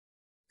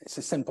 It's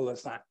as simple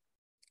as that.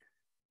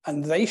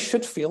 And they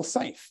should feel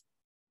safe.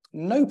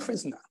 No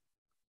prisoner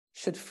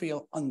should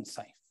feel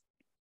unsafe.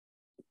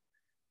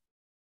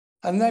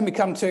 And then we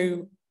come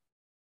to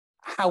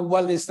how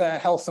well is their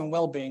health and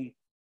well-being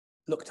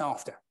looked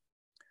after?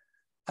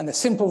 And the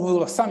simple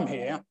rule of thumb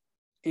here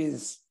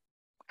is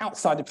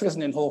outside the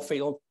prison in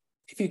Hallfield,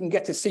 if you can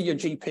get to see your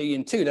GP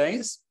in 2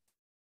 days,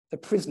 the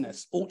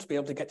prisoners ought to be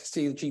able to get to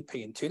see the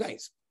GP in 2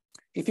 days.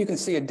 If you can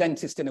see a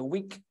dentist in a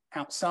week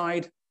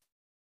outside,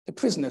 the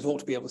prisoners ought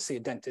to be able to see a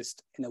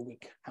dentist in a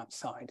week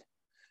outside,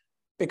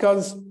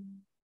 because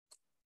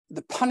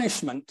the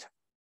punishment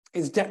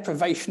is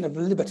deprivation of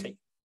liberty.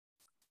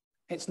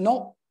 It's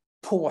not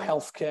poor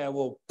healthcare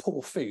or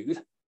poor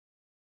food.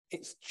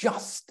 It's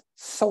just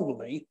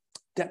solely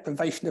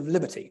deprivation of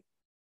liberty.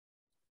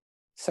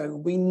 So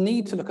we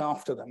need to look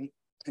after them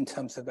in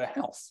terms of their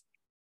health.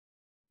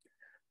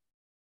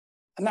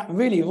 And that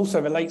really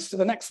also relates to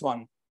the next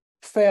one,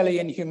 fairly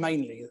and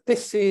humanely.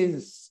 This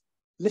is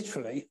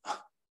literally,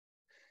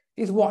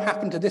 is what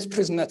happened to this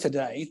prisoner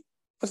today.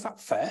 Was that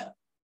fair?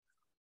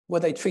 Were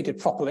they treated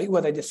properly?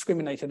 Were they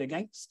discriminated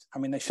against? I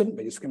mean, they shouldn't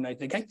be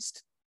discriminated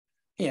against.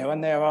 You know,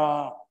 and there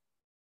are,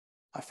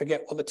 I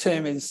forget what the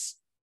term is,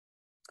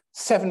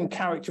 7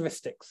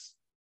 characteristics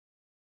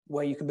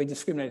where you can be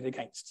discriminated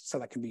against. So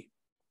that can be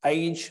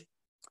age,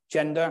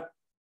 gender,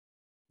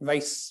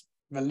 race,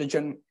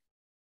 religion,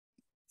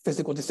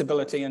 physical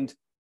disability, and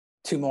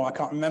 2 more I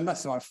can't remember,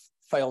 so I've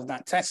failed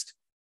that test.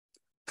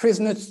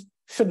 Prisoners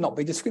should not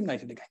be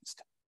discriminated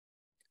against.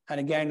 And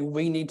again,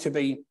 we need to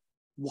be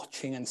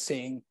watching and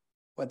seeing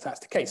whether that's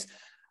the case.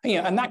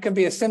 And that can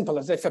be as simple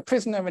as if a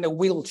prisoner in a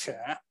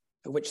wheelchair,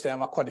 of which there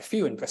are quite a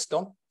few in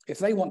Bristol, if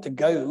they want to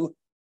go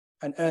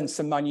and earn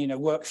some money in a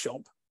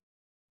workshop,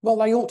 well,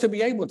 they ought to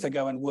be able to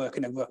go and work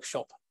in a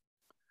workshop.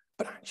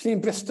 But actually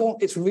in Bristol,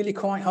 it's really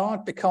quite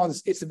hard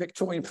because it's a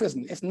Victorian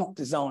prison. It's not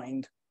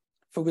designed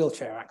for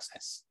wheelchair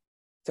access.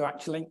 So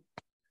actually,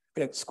 we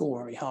don't score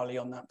very highly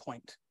on that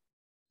point.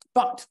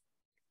 But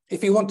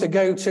if you want to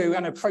go to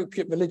an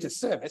appropriate religious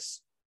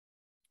service,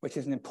 which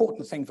is an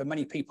important thing for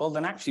many people,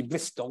 then actually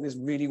Bristol is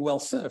really well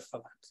served for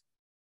that.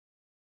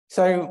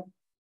 So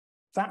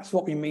that's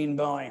what we mean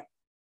by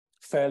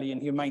fairly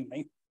and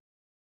humanely.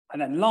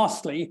 And then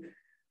lastly,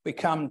 we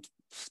come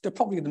to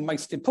probably the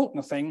most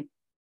important thing,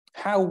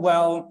 how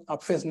well are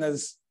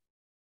prisoners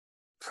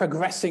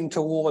progressing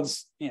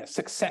towards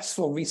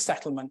successful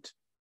resettlement,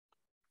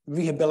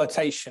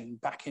 rehabilitation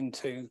back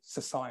into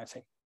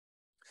society.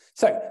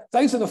 So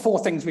those are the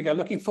 4 things we go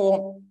looking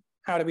for.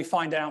 How do we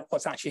find out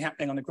what's actually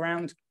happening on the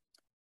ground?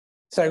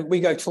 So we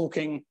go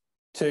talking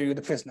to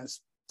the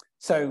prisoners.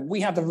 So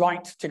we have the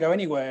right to go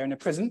anywhere in a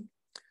prison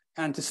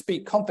and to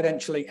speak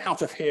confidentially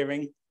out of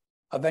hearing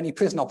of any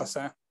prison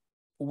officer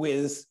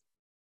with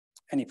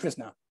any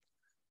prisoner.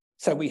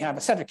 So we have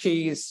a set of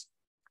keys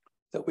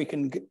that we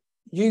can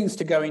use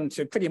to go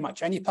into pretty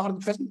much any part of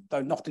the prison,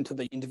 though not into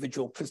the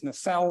individual prisoner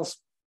cells.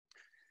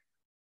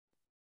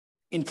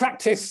 In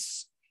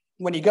practice,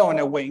 when you go on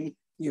a wing,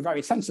 you're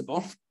very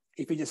sensible.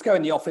 If you just go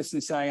in the office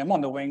and say, I'm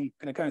on the wing,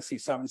 going to go and see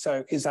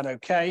so-and-so, is that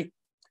okay?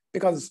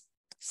 Because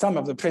some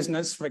of the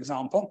prisoners, for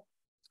example,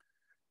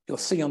 you'll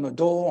see on the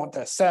door of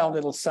their cell,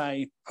 it'll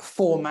say a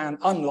 4-man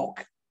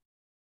unlock.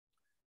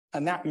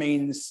 And that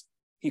means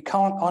you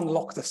can't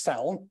unlock the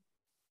cell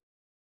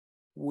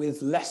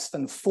with less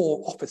than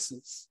 4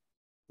 officers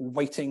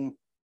waiting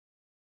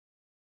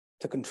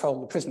to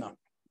control the prisoner.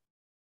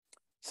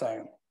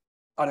 So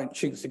I don't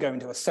choose to go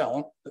into a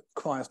cell that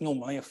requires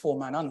normally a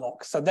 4-man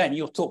unlock. So then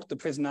you'll talk to the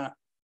prisoner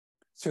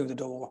through the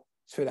door,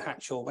 through the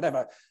hatch or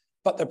whatever.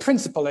 But the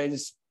principle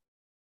is,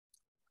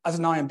 as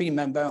an IMB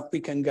member, we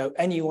can go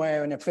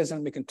anywhere in a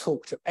prison. We can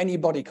talk to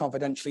anybody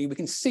confidentially. We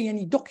can see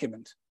any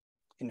document.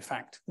 In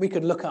fact, we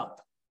could look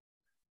up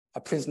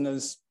a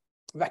prisoner's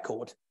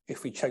record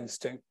if we chose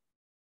to.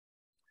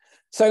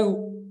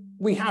 So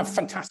we have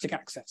fantastic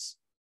access,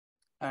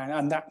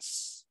 and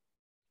that's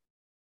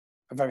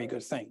a very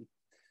good thing.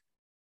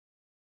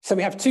 So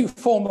we have 2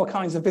 formal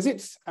kinds of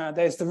visits.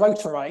 There's the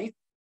rotary,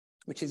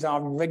 which is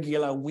our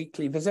regular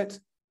weekly visit.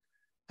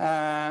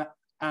 And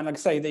like I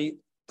say,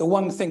 the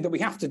one thing that we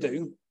have to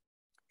do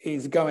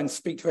is go and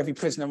speak to every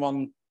prisoner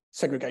on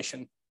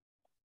segregation.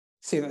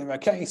 See that they're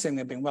okay, see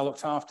they've been well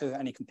looked after,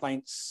 any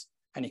complaints,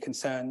 any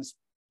concerns.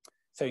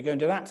 So you go and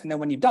do that. And then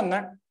when you've done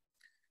that,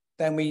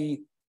 then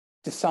we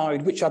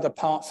decide which other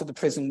parts of the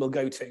prison we'll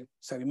go to.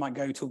 So we might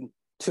go to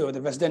 2 of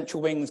the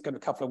residential wings, go to a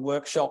couple of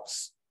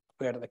workshops,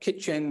 we go to the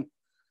kitchen,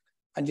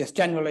 and just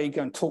generally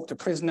go and talk to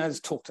prisoners,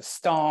 talk to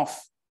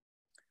staff.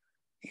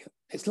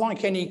 It's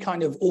like any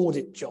kind of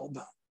audit job.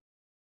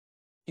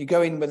 You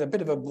go in with a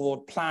bit of a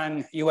broad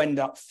plan, you end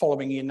up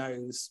following your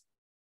nose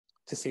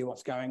to see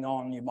what's going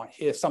on. You might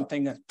hear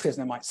something, a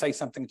prisoner might say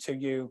something to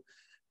you.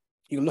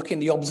 You look in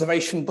the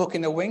observation book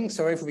in the wing.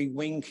 So every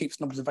wing keeps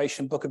an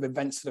observation book of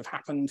events that have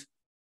happened,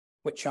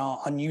 which are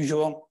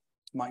unusual.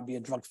 It might be a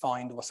drug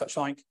find or such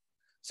like.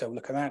 So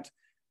look at that.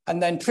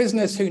 And then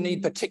prisoners who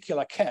need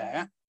particular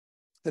care,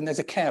 then there's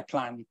a care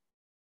plan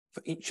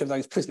for each of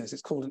those prisoners.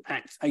 It's called an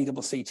ACT,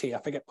 ACCT,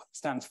 I forget what it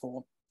stands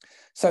for.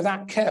 So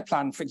that care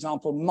plan, for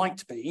example,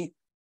 might be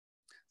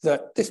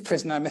that this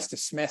prisoner, Mr.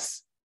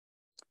 Smith,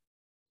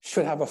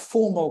 should have a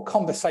formal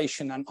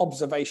conversation and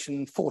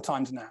observation 4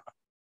 times an hour,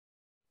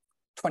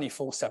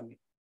 24/7.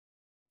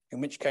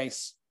 In which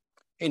case,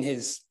 in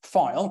his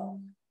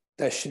file,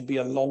 there should be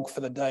a log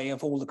for the day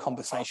of all the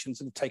conversations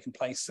that have taken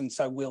place. And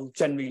so we'll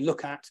generally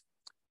look at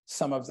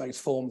some of those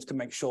forms to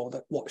make sure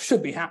that what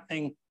should be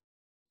happening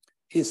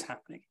is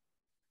happening.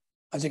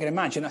 as you can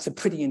imagine, that's a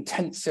pretty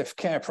intensive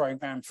care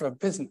program for a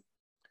prisoner.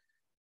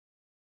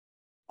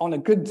 On a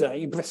good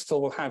day,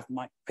 Bristol will have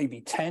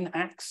maybe 10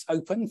 acts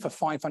open for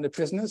 500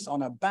 prisoners.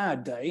 On a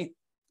bad day,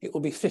 it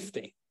will be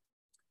 50.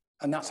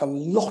 And that's a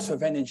lot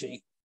of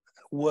energy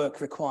and work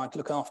required to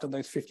look after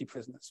those 50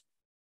 prisoners.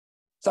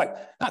 So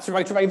that's a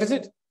rota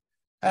visit.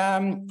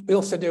 We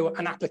also do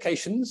an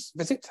applications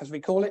visit, as we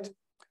call it.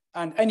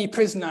 And any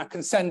prisoner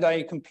can send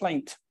a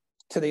complaint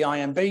to the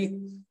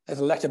IMB. There's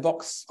a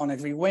letterbox on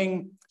every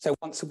wing. So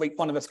once a week,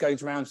 one of us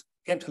goes around,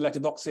 empty the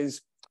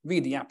letterboxes,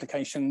 read the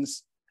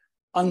applications,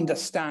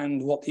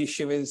 understand what the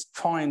issue is,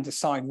 try and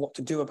decide what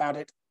to do about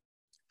it.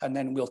 And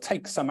then we'll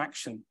take some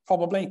action,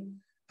 probably.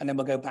 And then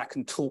we'll go back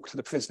and talk to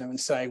the prisoner and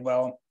say,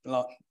 well,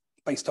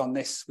 based on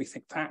this, we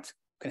think that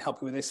can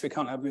help you with this, we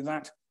can't help you with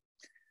that.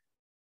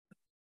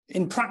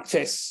 In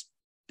practice,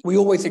 we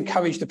always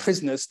encourage the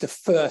prisoners to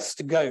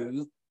first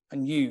go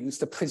and use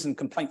the prison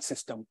complaint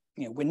system.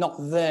 You know, we're not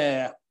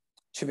there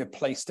to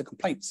replace the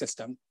complaint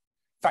system. In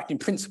fact, in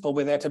principle,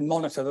 we're there to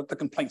monitor that the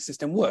complaint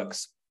system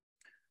works.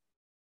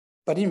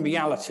 But in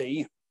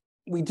reality,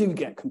 we do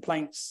get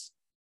complaints.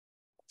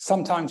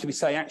 Sometimes we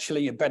say,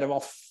 actually, you're better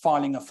off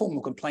filing a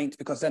formal complaint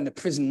because then the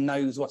prison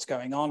knows what's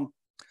going on.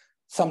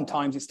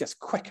 Sometimes it's just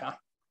quicker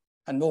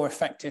and more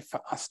effective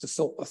for us to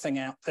sort the thing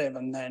out there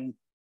and then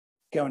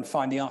go and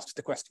find the answer to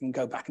the question and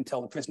go back and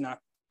tell the prisoner,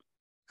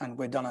 and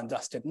we're done and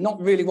dusted.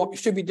 Not really what you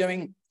should be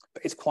doing,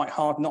 but it's quite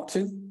hard not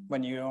to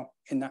when you're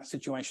in that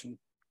situation.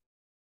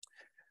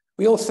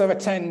 We also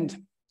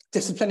attend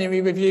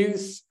disciplinary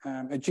reviews,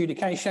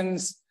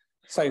 adjudications.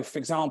 So, for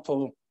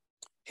example,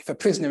 if a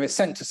prisoner is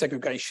sent to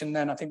segregation,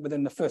 then I think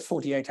within the first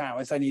 48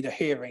 hours, they need a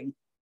hearing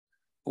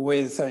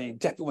with a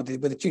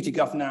duty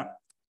governor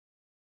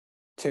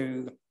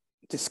to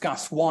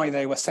discuss why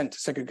they were sent to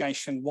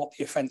segregation, what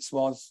the offence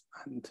was,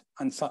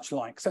 and such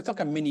like. So it's like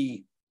a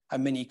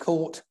mini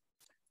court.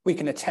 We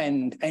can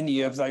attend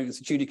any of those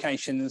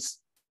adjudications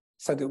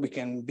so that we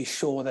can be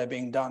sure they're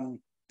being done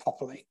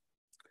properly.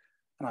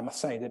 And I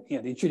must say that, you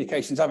know, the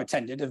adjudications I've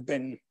attended have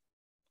been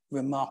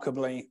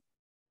remarkably,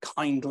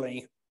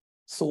 kindly,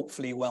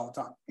 thoughtfully well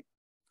done.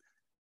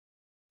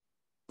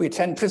 We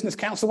attend Prisoners'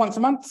 Council once a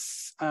month,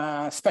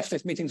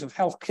 specialist meetings with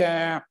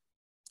healthcare.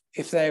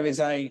 If there is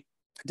a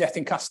death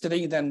in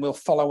custody, then we'll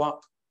follow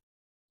up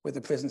with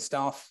the prison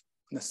staff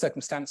and the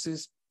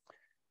circumstances.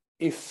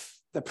 If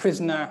the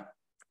prisoner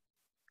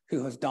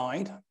who has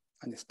died,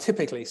 and it's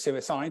typically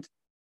suicide,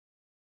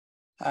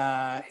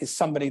 is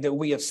somebody that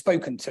we have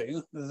spoken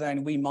to,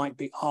 then we might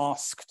be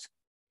asked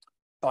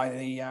by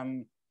the,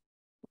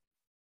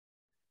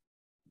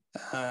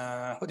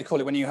 what do you call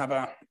it when you have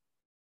a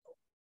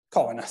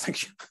coroner,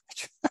 thank you.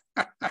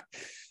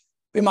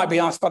 We might be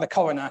asked by the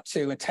coroner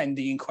to attend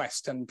the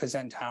inquest and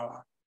present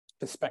our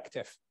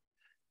perspective.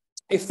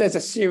 If there's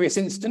a serious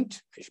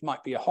incident, which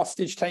might be a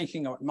hostage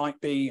taking, or it might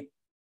be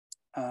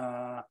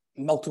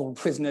multiple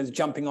prisoners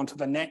jumping onto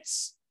the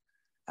nets,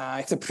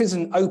 if the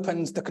prison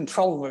opens the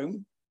control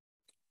room,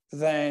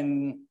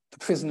 then the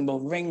prison will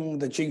ring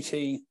the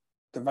duty,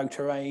 the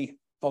rotary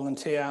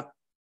volunteer,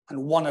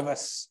 and one of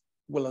us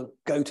will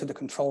go to the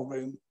control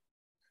room.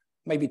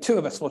 Maybe two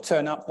of us will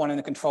turn up, one in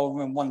the control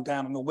room, one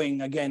down on the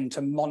wing, again,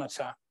 to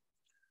monitor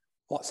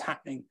what's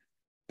happening.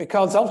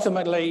 Because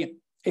ultimately,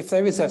 if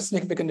there is a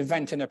significant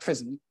event in a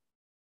prison,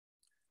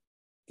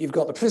 you've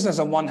got the prisoners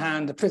on one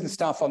hand, the prison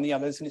staff on the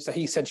others, and it's a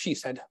he said, she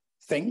said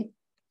thing.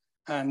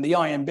 And the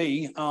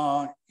IMB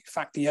are, in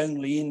fact, the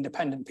only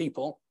independent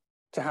people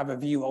to have a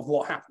view of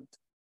what happened.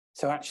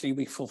 So actually,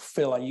 we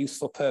fulfill a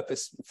useful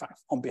purpose, in fact,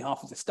 on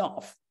behalf of the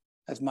staff,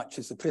 as much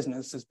as the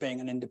prisoners, as being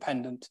an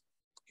independent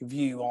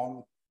view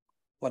on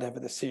whatever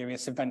the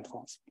serious event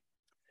was.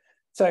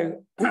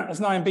 So as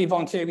an IMB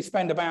volunteer, we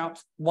spend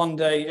about one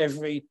day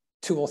every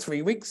 2 or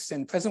 3 weeks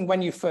in prison.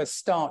 When you first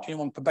start, you're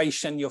on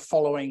probation, you're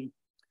following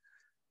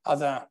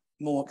other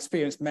more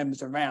experienced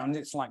members around,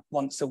 it's like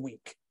once a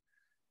week.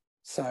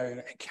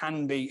 So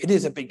it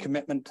is a big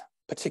commitment,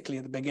 particularly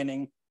at the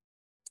beginning.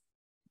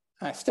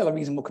 It's still a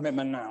reasonable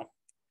commitment now.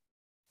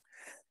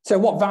 So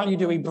what value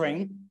do we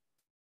bring?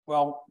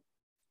 Well,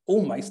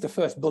 almost the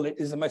first bullet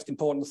is the most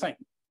important thing.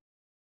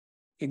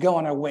 You go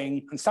on a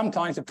wing, and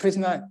sometimes a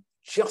prisoner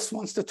just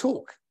wants to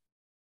talk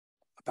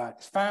about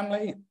his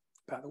family,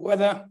 about the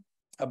weather,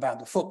 about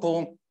the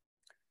football,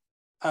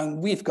 and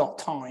we've got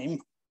time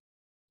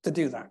to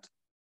do that.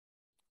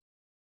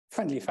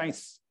 Friendly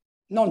face,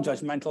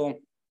 non-judgmental,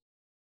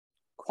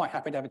 quite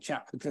happy to have a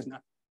chat with the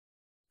prisoner.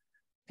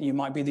 And you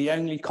might be the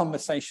only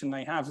conversation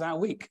they have that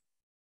week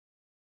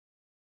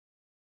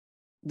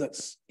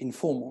that's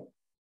informal.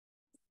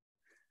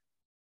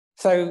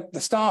 So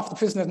the staff, the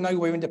prisoners know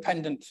we're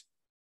independent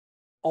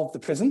of the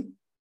prison.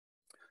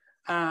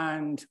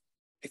 And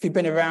if you've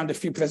been around a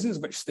few prisons,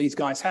 which these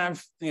guys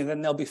have,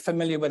 then they'll be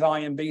familiar with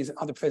IMBs at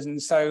other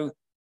prisons. So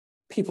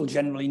people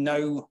generally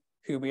know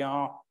who we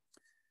are.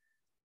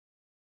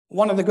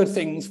 One of the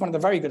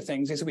very good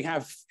things is we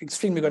have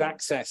extremely good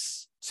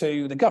access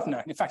to the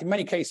governor. In fact, in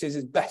many cases,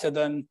 it's better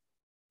than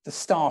the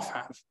staff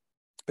have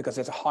because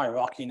there's a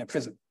hierarchy in a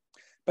prison.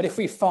 But if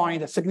we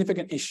find a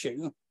significant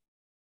issue,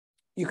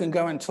 you can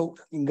go and talk,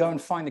 you can go and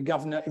find the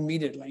governor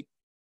immediately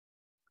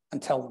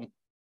and tell them.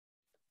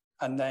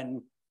 And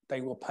then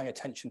they will pay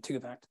attention to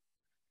that.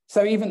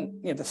 So even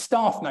the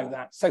staff know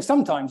that. So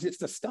sometimes it's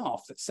the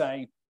staff that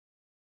say,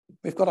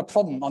 we've got a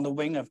problem on the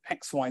wing of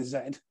X, Y, Z.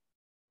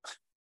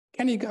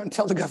 Can you go and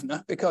tell the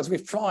governor? Because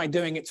we've tried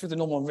doing it through the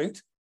normal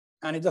route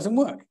and it doesn't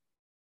work.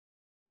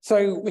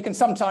 So we can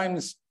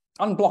sometimes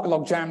unblock a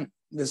logjam,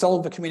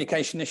 resolve the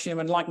communication issue,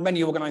 and like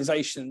many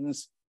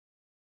organizations,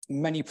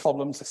 many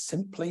problems are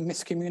simply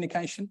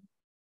miscommunication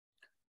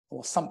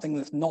or something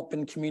that's not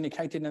been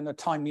communicated in a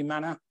timely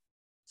manner.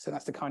 So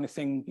that's the kind of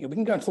thing, we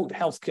can go and talk to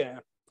healthcare.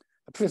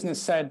 A prisoner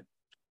said,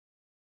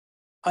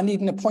 I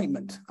need an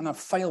appointment and I've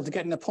failed to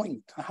get an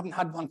appointment. I haven't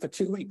had one for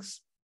 2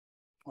 weeks.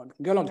 Well,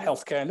 go along to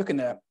healthcare, look in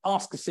there,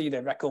 ask to see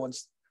their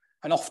records.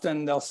 And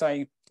often they'll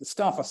say, the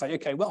staff will say,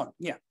 okay, well,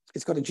 yeah,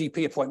 it's got a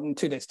GP appointment in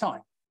 2 days'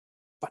 time.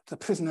 But the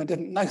prisoner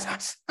didn't know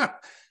that.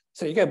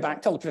 So you go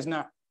back, tell the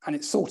prisoner, and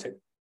it's sorted.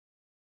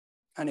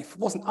 And if it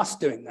wasn't us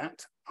doing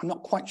that, I'm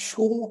not quite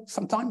sure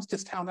sometimes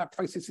just how that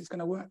process is going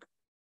to work.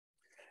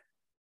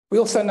 We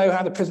also know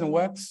how the prison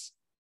works.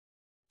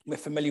 We're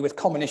familiar with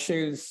common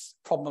issues,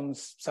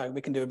 problems, so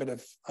we can do a bit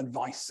of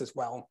advice as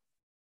well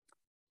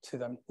to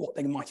them, what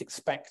they might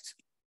expect.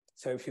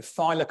 So if you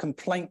file a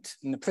complaint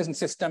in the prison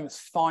system, it's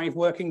 5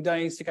 working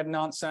days to get an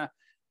answer.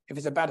 If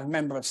it's about a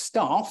member of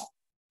staff,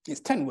 it's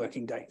 10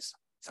 working days.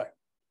 So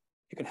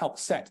you can help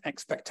set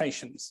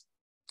expectations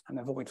and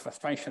avoid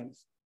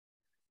frustrations.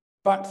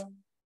 But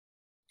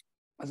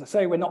as I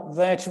say, we're not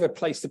there to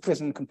replace the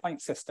prison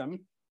complaint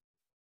system.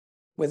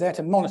 We're there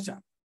to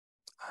monitor.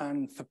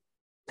 And for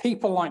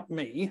people like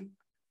me,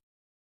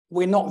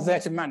 we're not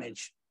there to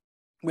manage.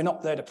 We're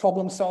not there to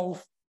problem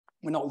solve.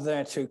 We're not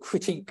there to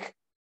critique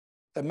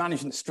the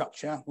management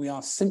structure. We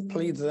are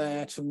simply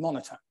there to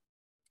monitor.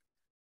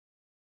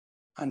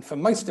 And for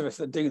most of us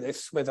that do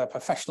this with a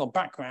professional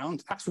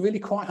background, that's really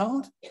quite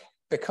hard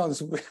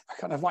because we're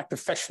kind of like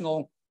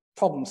professional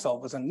problem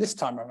solvers. And this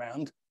time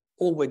around,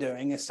 all we're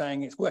doing is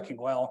saying it's working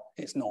well,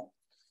 it's not.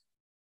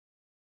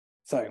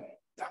 So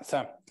that's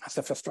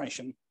a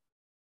frustration.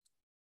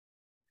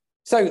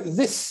 So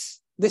this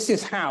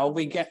is how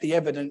we get the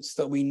evidence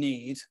that we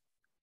need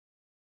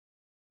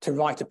to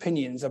write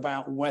opinions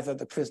about whether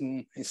the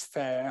prison is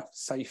fair,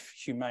 safe,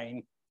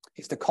 humane.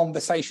 It's the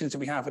conversations that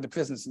we have with the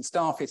prisoners and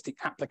staff. It's the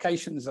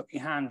applications that we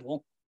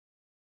handle.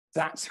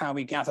 That's how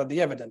we gather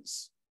the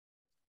evidence.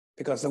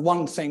 Because the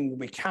one thing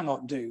we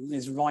cannot do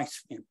is write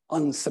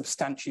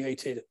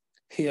unsubstantiated,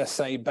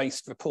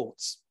 hearsay-based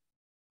reports.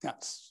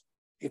 That's,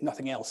 if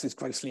nothing else, is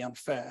grossly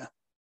unfair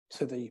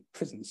to the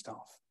prison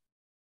staff.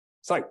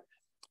 So,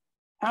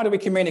 how do we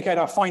communicate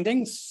our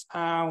findings?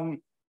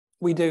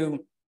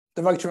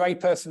 The Rota A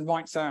person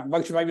writes a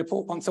Rota A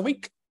report once a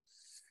week,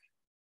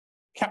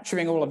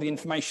 capturing all of the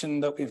information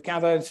that we've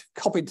gathered,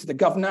 copied to the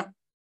governor,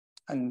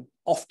 and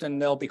often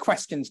there'll be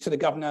questions to the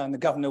governor, and the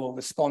governor will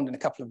respond in a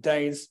couple of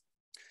days.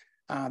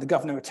 The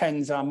governor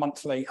attends our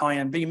monthly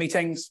IMB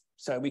meetings,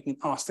 so we can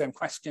ask them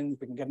questions,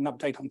 we can get an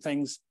update on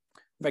things,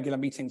 regular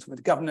meetings with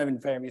the governor in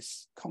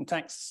various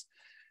contexts.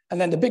 And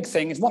then the big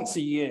thing is once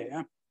a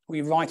year,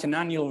 we write an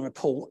annual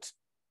report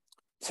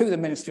to the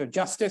Ministry of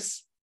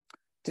Justice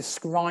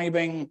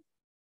describing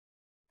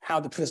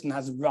how the prison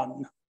has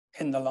run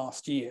in the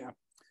last year.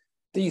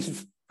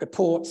 These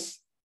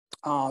reports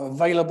are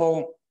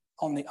available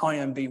on the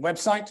IMB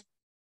website.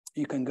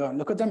 You can go and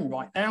look at them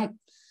right now.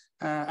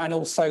 And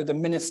also the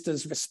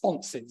minister's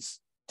responses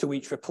to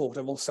each report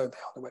are also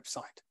there on the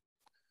website.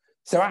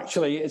 So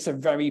actually it's a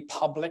very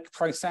public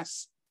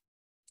process.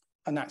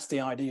 And that's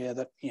the idea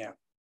that,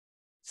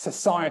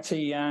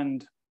 society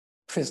and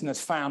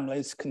prisoners'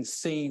 families can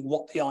see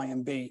what the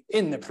IMB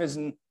in the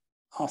prison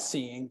are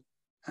seeing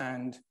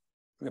and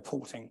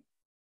reporting.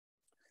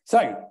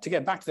 So to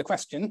get back to the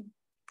question,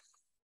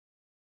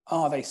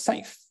 are they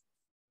safe?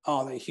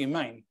 Are they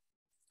humane?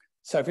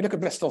 So if we look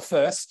at Bristol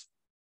first,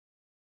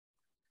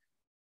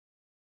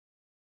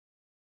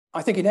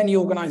 I think in any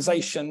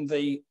organization,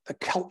 the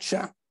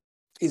culture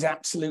is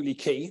absolutely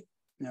key.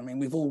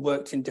 We've all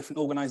worked in different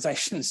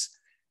organizations.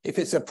 If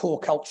it's a poor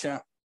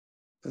culture,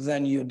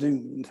 then you're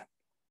doomed.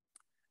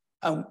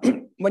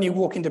 When you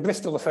walk into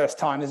Bristol the first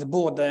time, there's a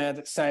board there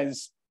that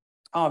says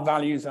our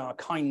values are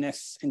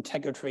kindness,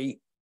 integrity,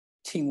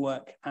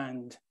 teamwork,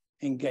 and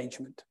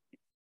engagement.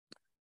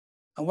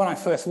 And when I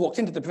first walked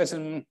into the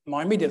prison,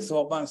 my immediate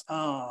thought was,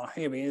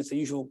 here he is, the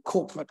usual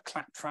corporate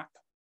claptrap.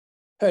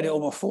 Heard it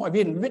all before. I've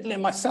even written it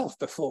myself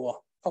before,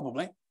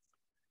 probably.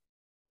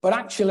 But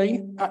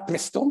actually, at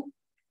Bristol,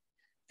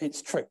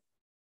 it's true.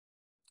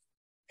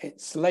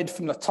 It's led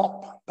from the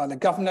top by the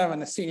governor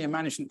and the senior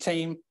management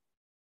team,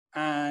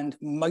 and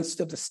most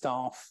of the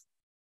staff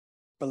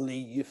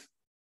believe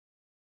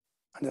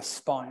and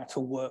aspire to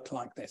work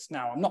like this.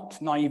 Now, I'm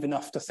not naive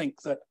enough to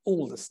think that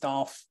all the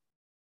staff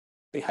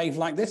behave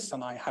like this,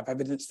 and I have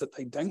evidence that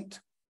they don't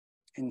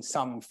in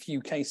some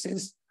few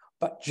cases,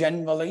 but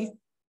generally,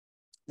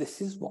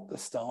 this is what the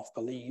staff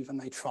believe and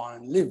they try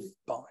and live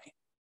by.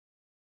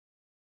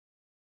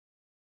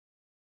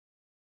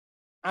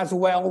 As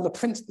well,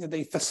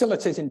 the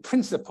facilities in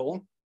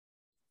principle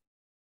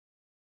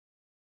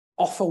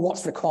offer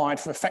what's required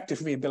for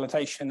effective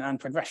rehabilitation and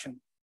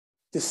progression,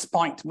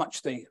 despite much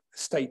of the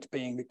estate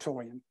being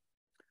Victorian.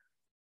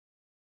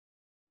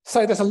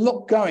 So there's a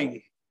lot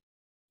going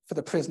for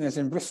the prisoners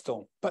in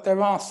Bristol, but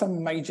there are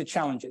some major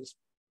challenges.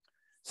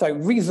 So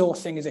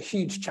resourcing is a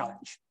huge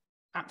challenge,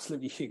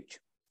 absolutely huge.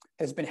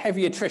 There's been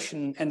heavy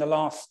attrition in the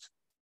last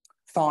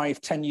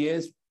 5-10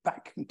 years.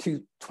 Back into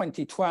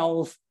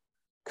 2012,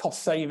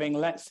 cost saving,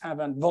 let's have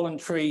a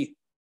voluntary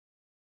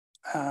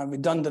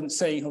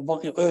redundancy,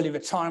 early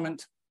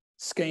retirement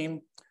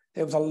scheme.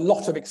 There was a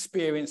lot of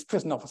experienced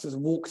prison officers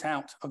walked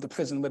out of the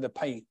prison with a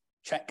pay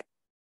check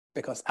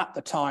because at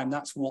the time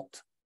that's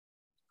what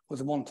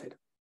was wanted.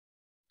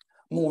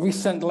 More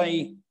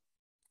recently,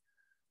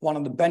 one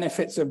of the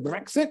benefits of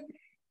Brexit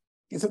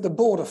is that the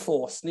border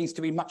force needs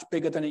to be much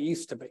bigger than it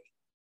used to be.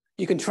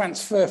 You can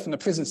transfer from the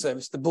prison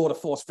service to the border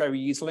force very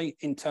easily,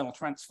 internal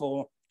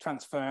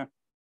transfer,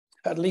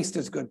 at least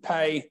as good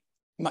pay,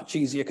 much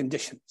easier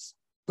conditions.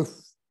 Oof.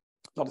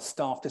 A lot of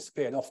staff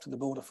disappeared off to the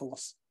border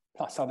force,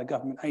 plus other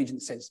government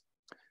agencies.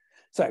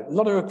 So a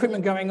lot of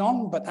recruitment going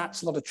on, but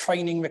that's a lot of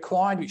training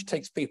required, which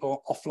takes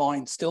people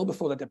offline still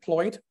before they're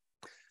deployed.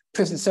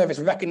 Prison service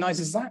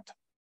recognises that.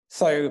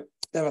 So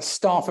there are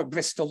staff at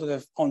Bristol that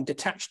are on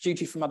detached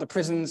duty from other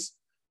prisons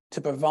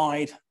to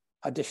provide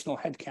additional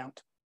headcount.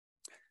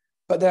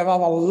 But there are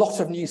a lot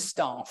of new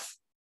staff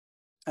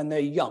and they're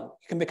young.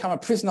 You can become a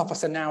prison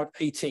officer now at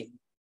 18.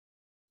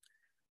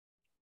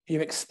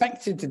 You're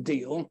expected to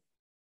deal,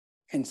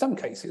 in some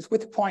cases,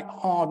 with quite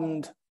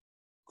hardened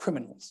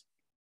criminals.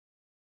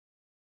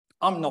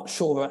 I'm not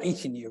sure an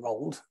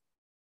 18-year-old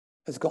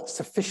has got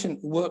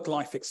sufficient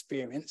work-life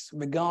experience,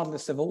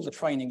 regardless of all the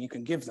training you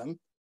can give them,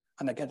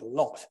 and they get a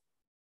lot,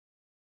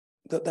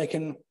 that they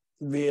can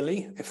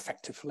really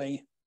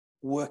effectively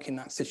work in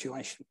that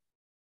situation.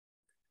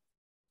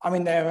 I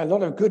mean, there are a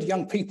lot of good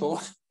young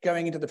people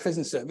going into the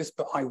prison service,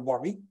 but I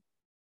worry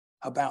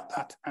about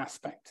that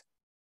aspect.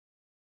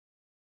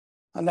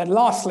 And then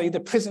lastly,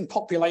 the prison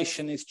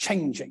population is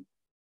changing.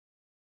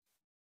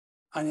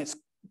 And it's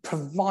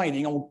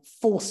providing or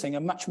forcing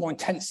a much more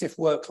intensive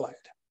workload.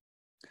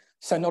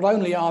 So not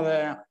only are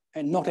there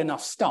not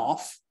enough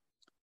staff,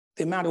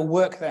 the amount of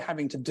work they're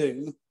having to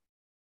do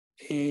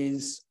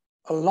is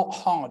a lot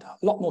harder,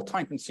 a lot more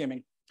time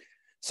consuming.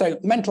 So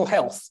mental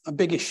health, a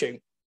big issue.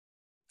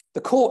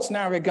 The courts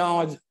now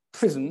regard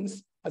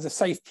prisons as a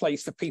safe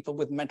place for people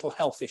with mental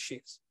health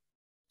issues.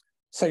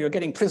 So you're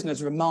getting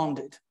prisoners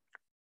remanded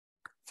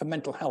for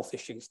mental health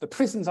issues. The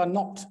prisons are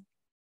not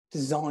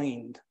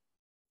designed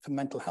for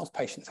mental health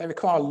patients. They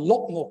require a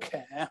lot more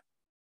care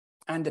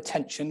and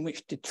attention,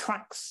 which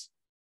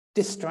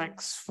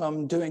distracts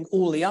from doing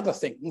all the other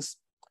things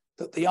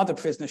that the other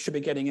prisoners should be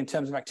getting in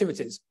terms of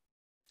activities.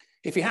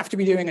 If you have to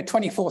be doing a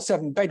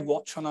 24/7 bed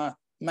watch on a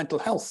mental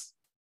health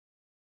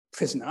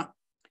prisoner,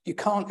 you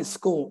can't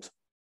escort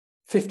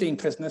 15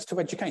 prisoners to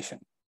education.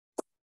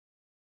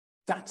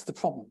 That's the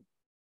problem.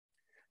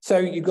 So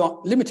you've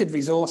got limited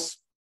resource,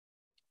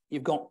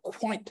 you've got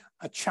quite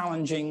a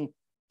challenging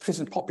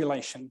prison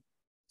population,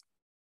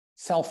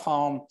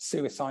 self-harm,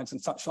 suicides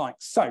and such like.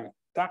 So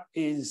that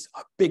is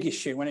a big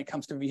issue when it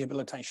comes to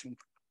rehabilitation.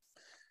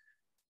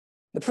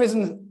 The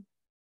prisons,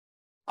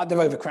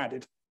 they're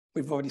overcrowded.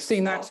 We've already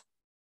seen that.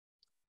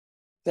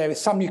 There is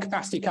some new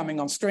capacity coming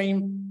on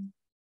stream,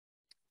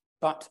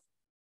 but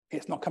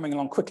it's not coming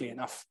along quickly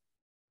enough.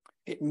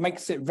 It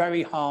makes it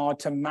very hard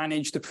to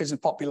manage the prison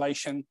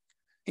population.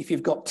 If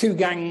you've got 2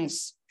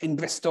 gangs in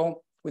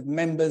Bristol with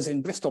members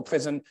in Bristol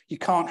prison, you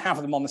can't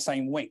have them on the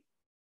same wing.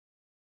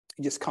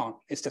 You just can't.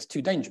 It's just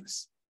too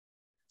dangerous.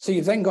 So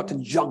you've then got to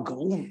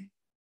juggle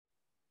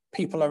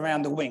people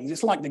around the wings.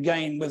 It's like the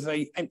game with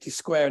the empty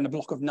square in a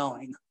block of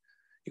 9.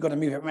 You've got to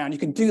move it around. You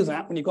can do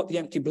that when you've got the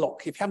empty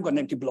block. If you haven't got an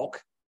empty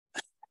block,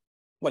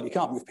 well, you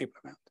can't move people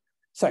around.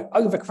 So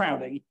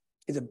overcrowding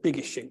is a big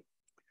issue.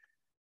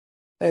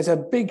 There's a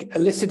big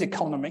illicit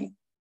economy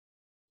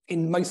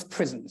in most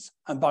prisons,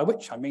 and by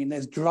which I mean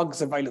there's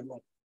drugs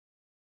available.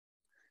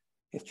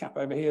 This chap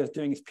over here is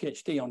doing his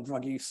PhD on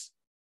drug use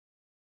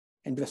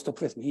in Bristol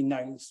prison. He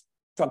knows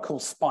a drug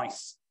called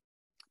spice.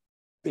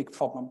 Big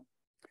problem.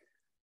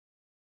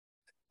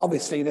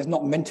 Obviously, there's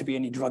not meant to be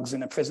any drugs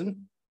in a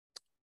prison.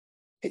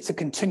 It's a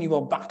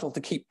continual battle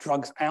to keep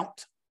drugs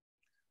out.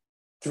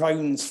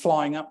 Drones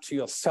flying up to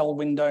your cell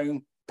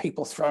window,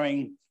 people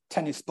throwing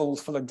tennis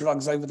balls full of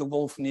drugs over the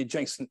wall from the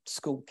adjacent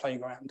school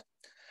playground.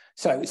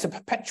 So it's a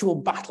perpetual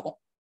battle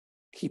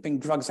keeping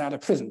drugs out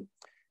of prison.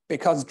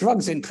 Because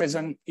drugs in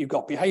prison, you've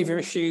got behavior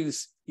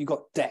issues, you've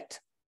got debt.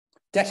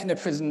 Debt in a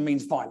prison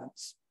means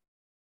violence.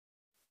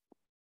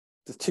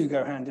 The two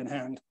go hand in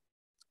hand.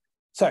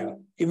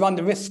 So you run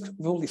the risk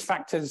of all these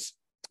factors: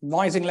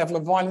 rising level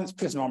of violence,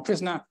 prisoner on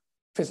prisoner,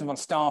 prisoner on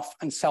staff,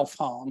 and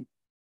self-harm.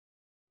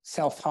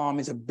 Self-harm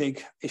is a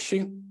big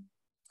issue.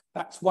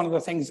 That's one of the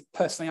things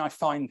personally I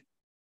find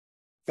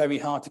very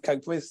hard to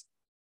cope with.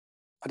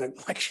 I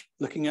don't like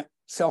looking at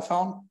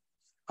self-harm.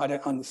 I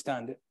don't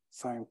understand it.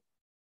 So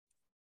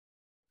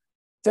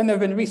Then there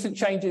have been recent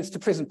changes to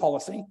prison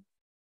policy.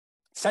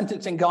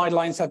 Sentencing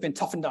guidelines have been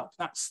toughened up.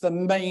 That's the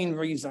main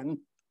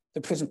reason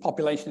the prison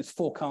population is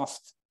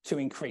forecast to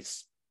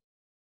increase.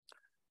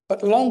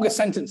 But longer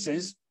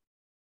sentences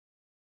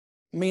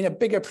mean a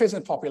bigger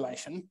prison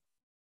population.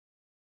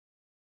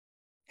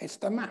 It's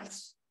the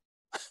maths.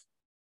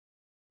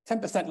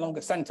 10%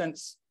 longer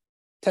sentence,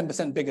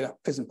 10% bigger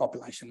prison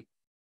population.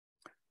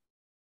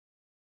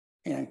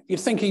 You know, you'd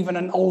think even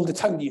an old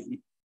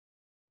Etonian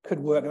could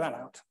work that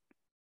out.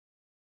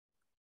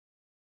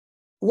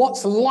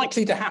 What's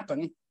likely to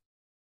happen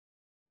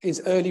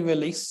is early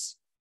release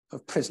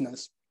of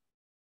prisoners.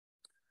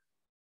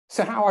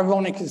 So how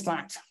ironic is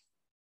that?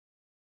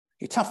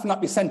 You toughen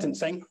up your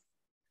sentencing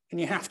and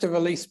you have to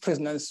release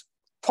prisoners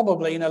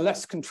probably in a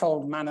less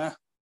controlled manner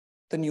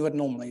than you would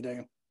normally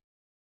do.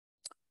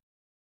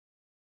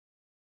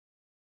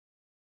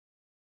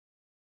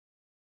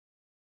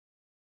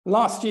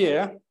 Last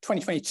year,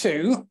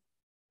 2022,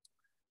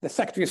 the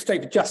Secretary of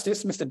State for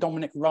Justice, Mr.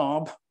 Dominic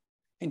Raab,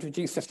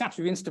 introduced a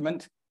statutory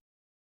instrument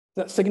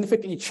that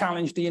significantly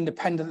challenged the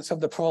independence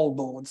of the parole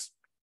boards.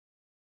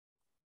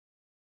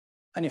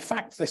 And in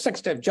fact, the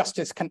Secretary of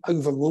Justice can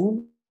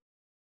overrule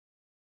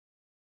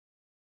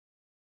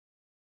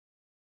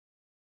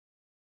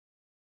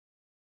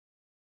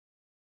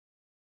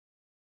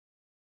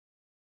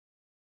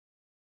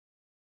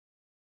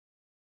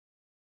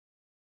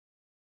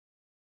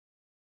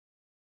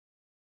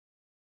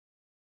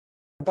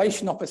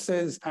probation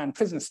officers and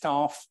prison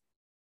staff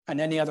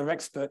and any other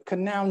expert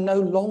can now no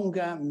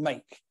longer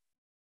make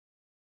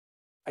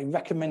a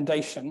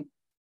recommendation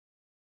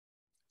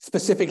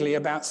specifically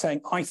about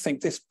saying, I think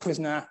this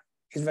prisoner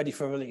is ready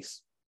for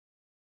release.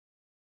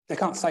 They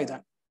can't say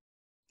that.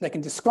 They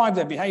can describe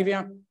their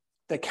behavior.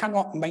 They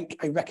cannot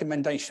make a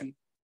recommendation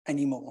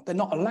anymore. They're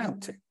not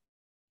allowed to.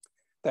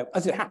 Though,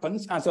 as it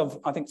happens, as of,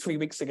 I think, 3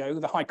 weeks ago,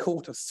 the High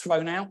Court has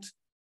thrown out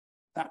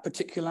that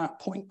particular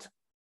point,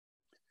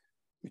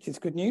 which is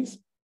good news.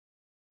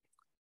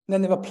 And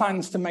then there are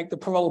plans to make the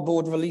parole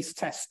board release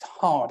test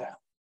harder.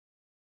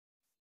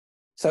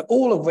 So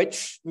all of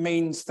which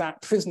means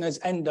that prisoners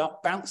end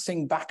up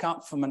bouncing back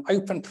up from an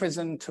open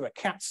prison to a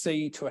Cat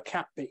C to a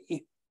Cat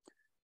B,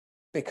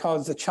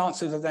 because the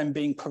chances of them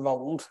being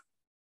paroled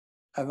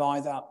are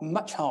either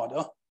much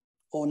harder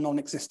or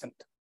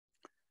non-existent.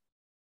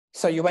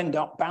 So you end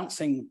up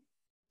bouncing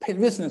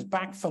prisoners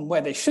back from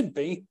where they should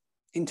be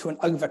into an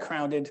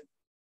overcrowded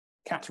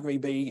Category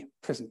B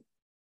prison.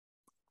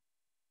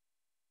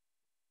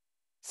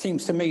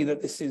 Seems to me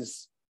that this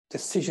is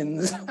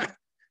decisions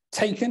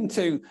taken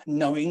to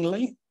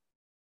knowingly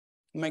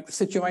make the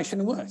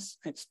situation worse.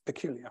 It's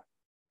peculiar.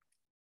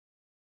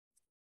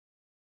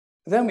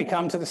 Then we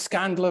come to the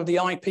scandal of the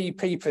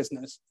IPP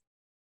prisoners.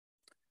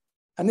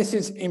 And this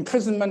is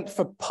imprisonment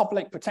for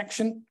public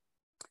protection,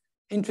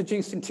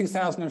 introduced in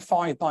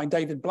 2005 by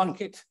David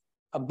Blunkett,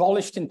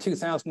 abolished in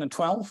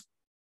 2012,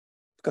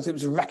 because it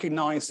was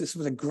recognized this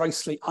was a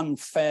grossly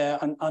unfair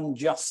and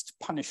unjust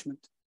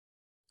punishment.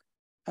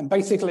 And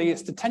basically,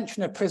 it's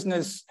detention of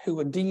prisoners who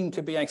were deemed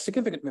to be a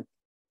significant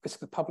risk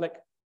to the public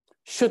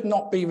should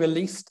not be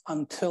released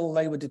until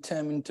they were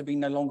determined to be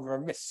no longer a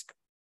risk.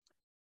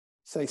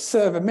 So they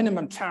serve a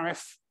minimum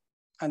tariff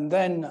and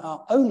then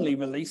are only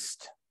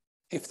released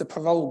if the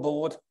parole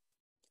board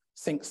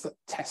thinks that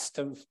the test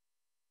of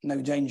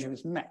no danger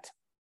is met.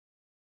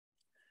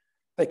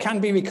 They can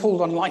be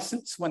recalled on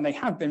license when they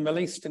have been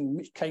released, in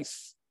which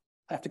case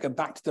they have to go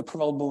back to the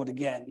parole board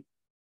again.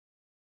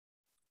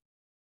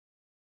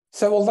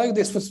 So although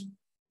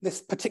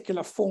this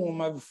particular form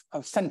of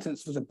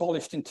sentence was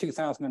abolished in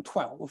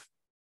 2012,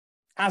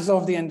 as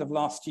of the end of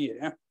last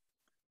year,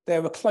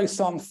 there were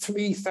close on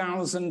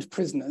 3,000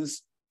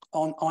 prisoners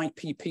on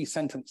IPP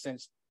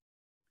sentences,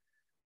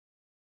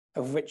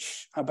 of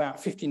which about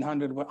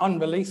 1,500 were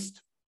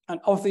unreleased. And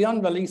of the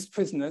unreleased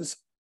prisoners,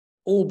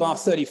 all bar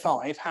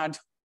 35 had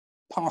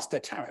passed their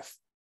tariff.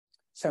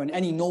 So in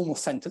any normal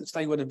sentence,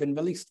 they would have been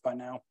released by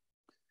now.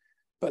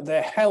 But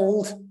they're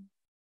held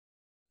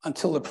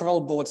until the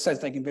parole board says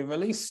they can be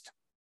released.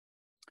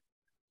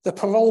 The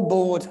parole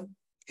board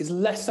is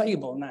less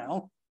able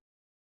now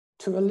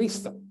to release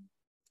them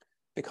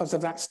because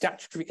of that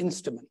statutory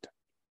instrument.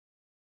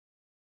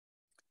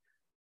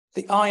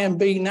 The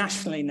IMB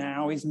nationally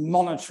now is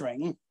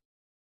monitoring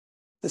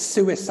the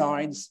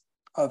suicides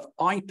of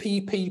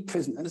IPP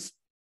prisoners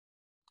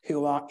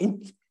who are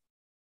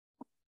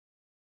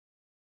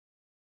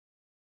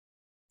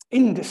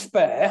in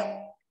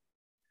despair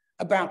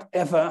about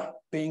ever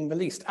being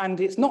released. And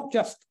it's not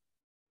just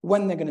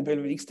when they're going to be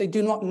released. They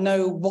do not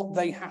know what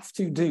they have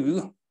to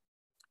do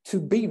to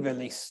be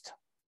released.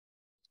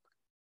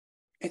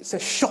 It's a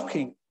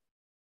shocking,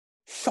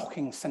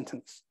 shocking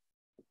sentence.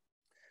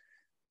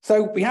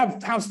 So we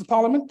have House of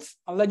Parliament,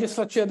 a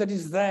legislature that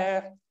is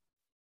there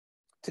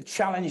to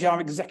challenge our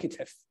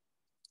executive.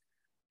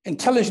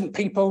 Intelligent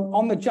people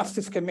on the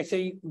Justice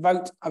Committee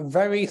wrote a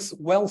very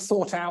well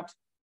thought out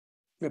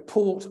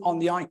report on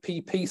the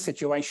IPP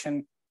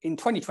situation in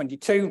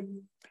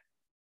 2022,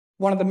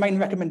 one of the main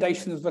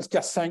recommendations was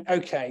just saying,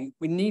 okay,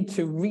 we need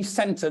to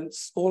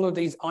re-sentence all of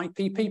these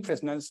IPP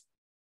prisoners,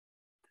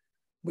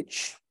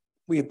 which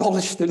we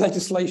abolished the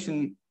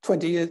legislation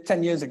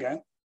 10 years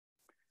ago,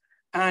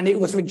 and it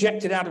was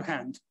rejected out of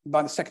hand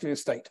by the Secretary of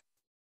State.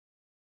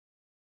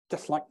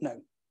 Just like, no,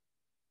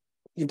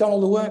 you've done all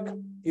the work,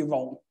 you're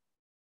wrong.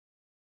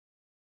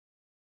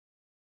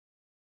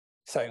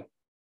 So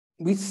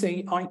we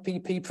see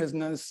IPP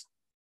prisoners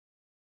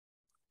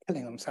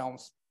killing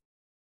themselves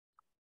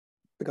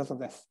because of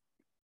this.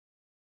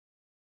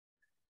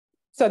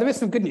 So there is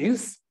some good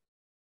news.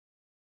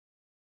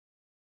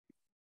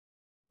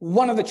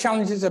 One of the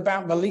challenges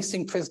about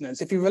releasing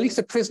prisoners, if you release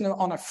a prisoner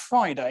on a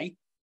Friday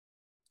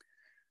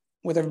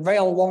with a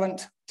rail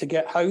warrant to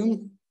get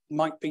home,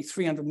 might be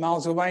 300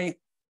 miles away,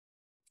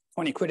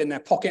 20 quid in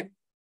their pocket.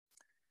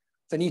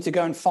 They need to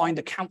go and find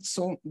a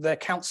council, their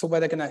council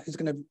where who's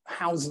gonna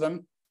house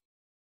them.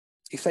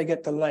 If they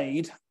get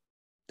delayed,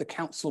 the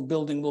council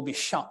building will be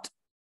shut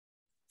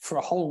for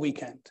a whole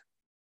weekend.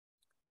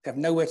 They have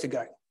nowhere to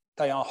go.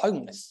 They are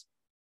homeless.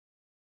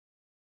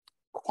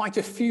 Quite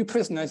a few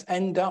prisoners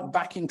end up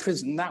back in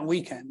prison that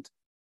weekend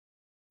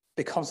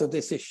because of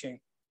this issue.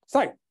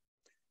 So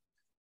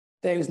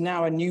there is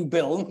now a new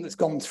bill that's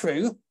gone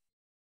through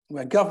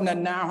where governor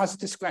now has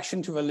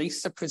discretion to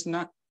release a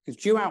prisoner who's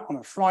due out on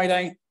a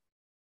Friday,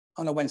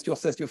 on a Wednesday or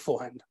Thursday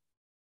beforehand.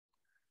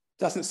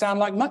 Doesn't sound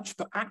like much,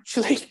 but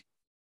actually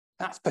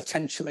that's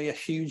potentially a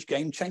huge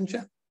game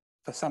changer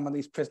for some of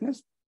these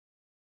prisoners.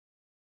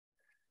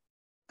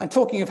 And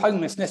talking of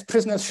homelessness,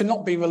 prisoners should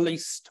not be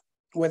released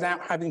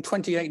without having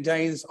 28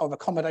 days of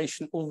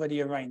accommodation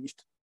already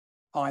arranged,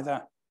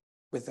 either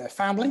with their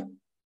family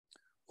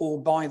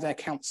or by their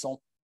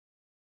council.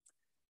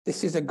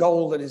 This is a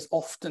goal that is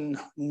often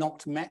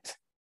not met,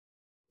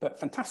 but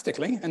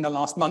fantastically, in the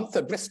last month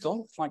at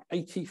Bristol, it's like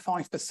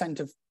 85%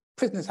 of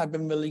prisoners have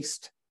been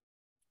released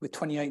with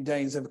 28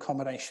 days of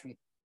accommodation.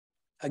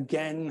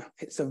 Again,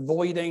 it's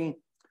avoiding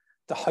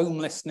the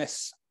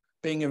homelessness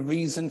being a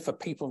reason for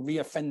people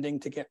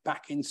reoffending to get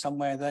back in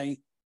somewhere they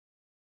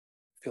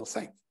feel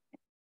safe.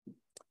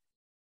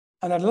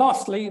 And then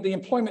lastly, the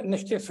employment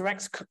initiatives for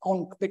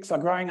ex-convicts are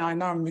growing. I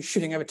know I'm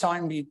shooting over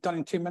time, be done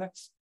in 2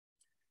 minutes.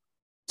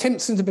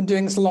 Timpsons have been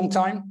doing this a long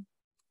time.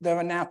 There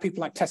are now people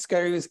like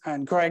Tesco's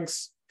and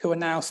Greggs who are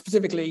now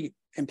specifically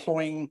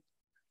employing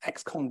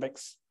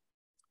ex-convicts.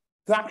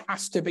 That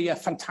has to be a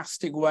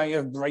fantastic way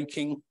of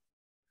breaking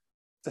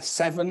the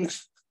 7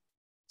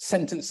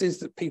 sentences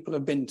that people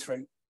have been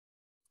through.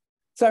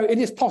 So it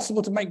is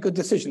possible to make good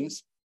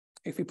decisions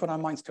if we put our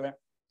minds to it.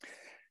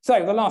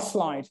 So the last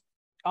slide,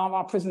 are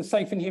our prisons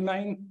safe and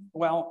humane?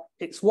 Well,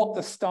 it's what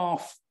the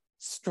staff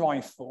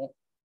strive for.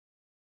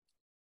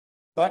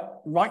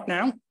 But right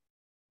now,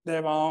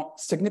 there are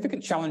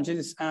significant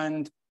challenges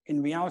and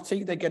in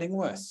reality, they're getting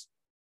worse.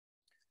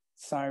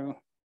 So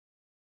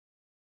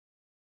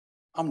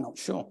I'm not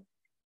sure.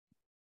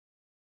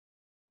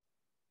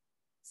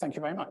 Thank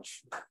you very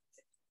much.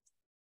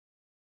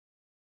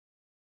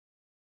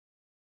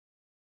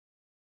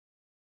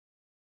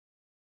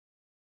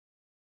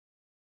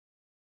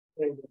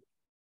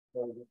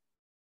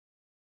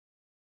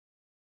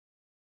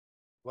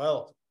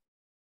 Well,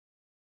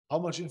 how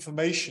much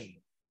information,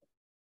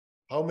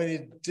 how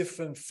many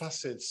different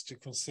facets to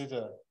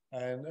consider,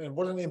 and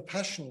what an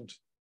impassioned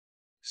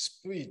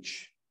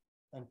speech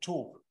and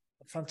talk.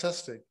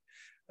 Fantastic.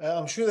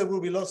 I'm sure there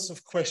will be lots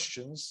of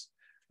questions.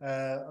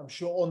 I'm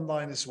sure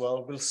online as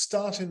well. We'll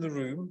start in the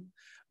room.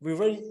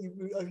 You've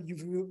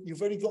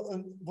already got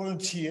a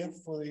volunteer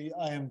for the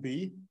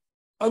IMB.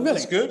 Oh, really?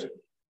 That's good.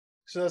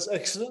 So that's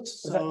excellent.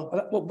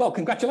 Well,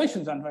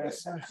 congratulations,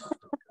 Andreas.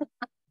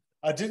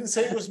 I didn't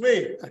say it was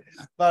me,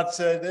 but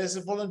there's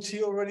a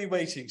volunteer already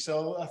waiting.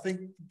 So I think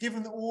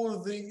given all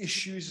of the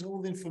issues and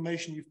all the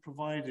information you've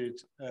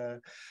provided,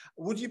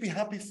 would you be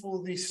happy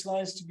for these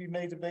slides to be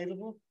made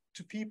available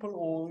to people,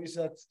 or is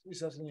that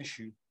an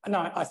issue?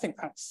 No, I think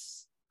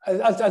that's,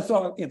 as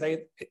long as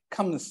it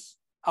comes,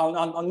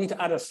 I'll need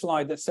to add a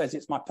slide that says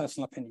it's my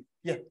personal opinion.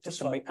 Yeah, just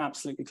to be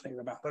absolutely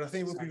clear about. But I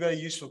think it would be very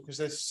useful because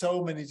there's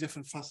so many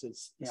different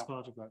facets as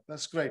part of that.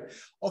 That's great.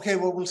 Okay,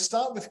 well, we'll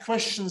start with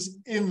questions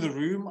in the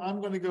room. I'm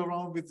going to go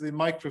around with the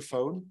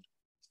microphone.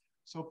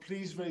 So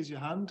please raise your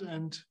hand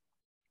and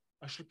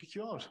I shall pick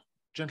you out.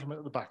 Gentleman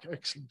at the back,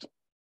 excellent.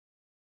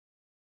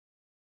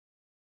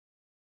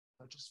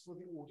 Just for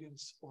the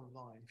audience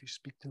online, if you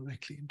speak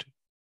directly into.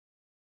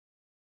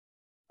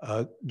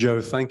 Joe,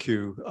 thank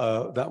you.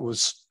 That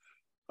was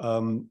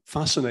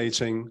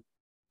fascinating,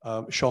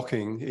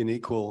 shocking in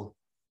equal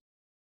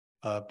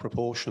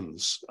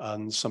proportions,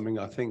 and something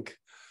I think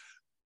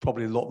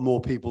probably a lot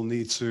more people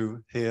need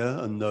to hear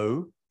and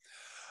know.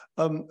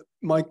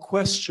 My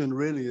question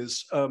really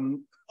is,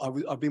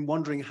 I've been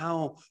wondering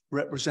how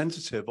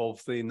representative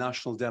of the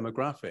national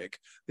demographic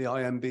the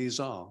IMBs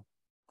are.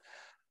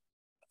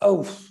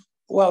 Oh,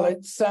 well,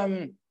 it's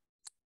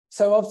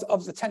so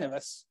of the 10 of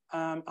us,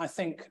 I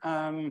think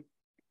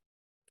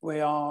we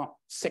are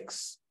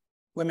 6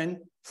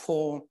 women,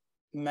 4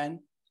 men.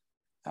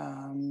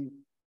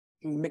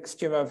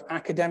 mixture of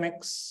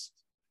academics,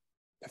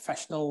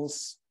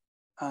 professionals,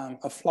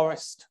 a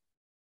florist,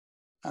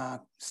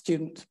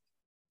 student.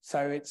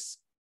 So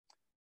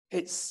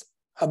it's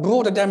a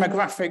broader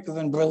demographic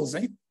than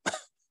Brilsey,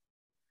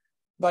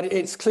 but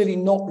it's clearly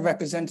not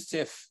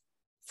representative,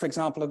 for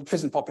example, of the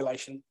prison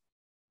population.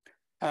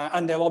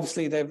 And they're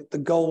obviously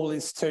the goal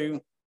is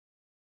to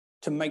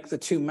make the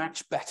two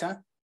match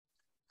better.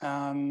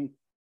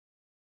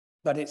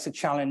 But it's a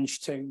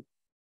challenge to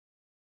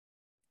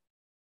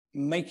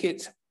make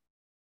it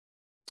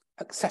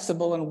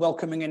accessible and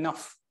welcoming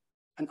enough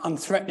and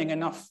unthreatening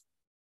enough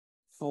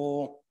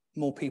for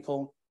more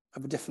people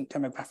of a different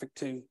demographic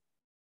to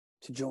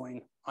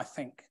join, I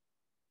think.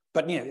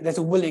 But you know, there's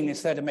a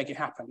willingness there to make it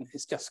happen.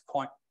 It's just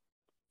quite,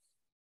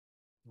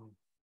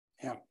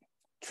 yeah,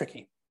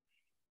 tricky.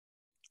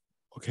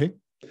 Okay,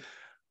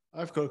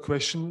 I've got a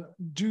question.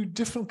 Do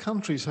different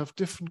countries have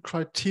different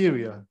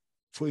criteria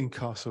for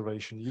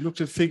incarceration? You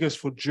looked at figures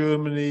for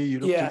Germany. You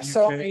looked at UK.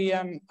 So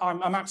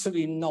I'm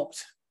absolutely not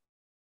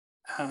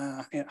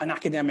an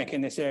academic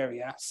in this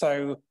area.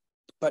 So,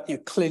 but you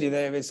know, clearly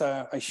there is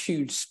a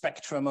huge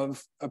spectrum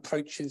of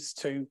approaches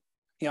to.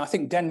 You know, I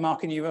think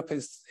Denmark in Europe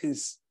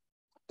is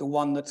the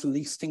one that's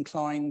least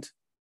inclined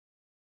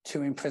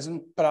to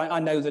imprison. But I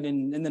know that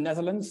in the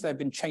Netherlands they've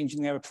been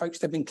changing their approach.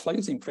 They've been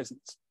closing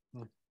prisons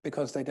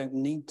because they don't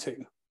need to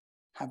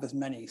have as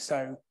many.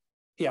 So,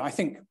 yeah, I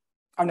think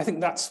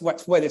that's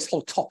where this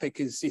whole topic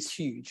is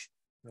huge.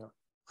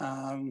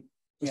 Yeah.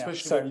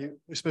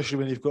 Especially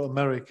when you've got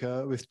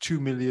America with 2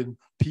 million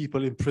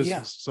people in prisons.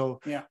 Yeah.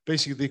 So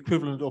basically the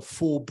equivalent of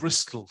 4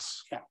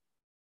 Bristols. Yeah.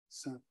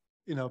 So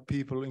you know,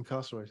 people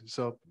incarcerated.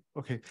 So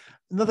okay,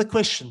 another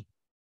question.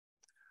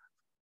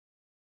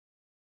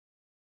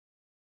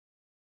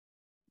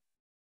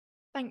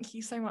 Thank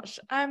you so much.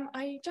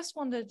 I just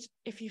wondered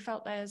if you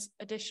felt there's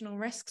additional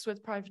risks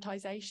with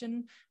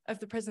privatisation of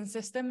the prison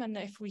system, and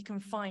if we can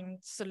find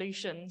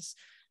solutions,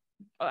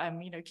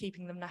 you know,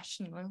 keeping them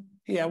national.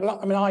 Yeah, well,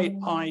 I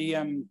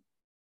mean,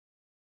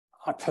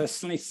 I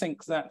personally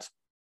think that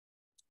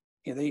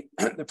you know,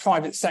 the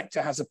private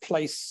sector has a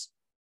place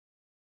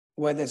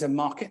where there's a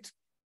market.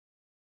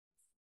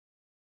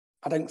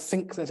 I don't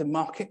think there's a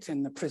market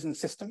in the prison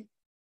system.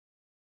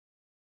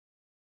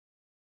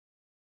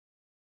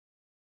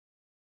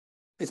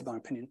 Is my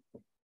opinion.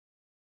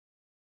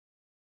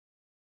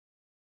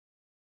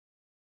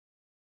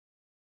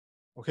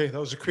 Okay, that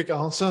was a quick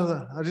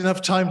answer. I didn't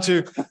have time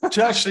to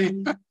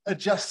actually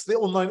adjust the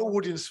online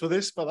audience for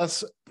this, but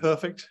that's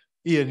perfect.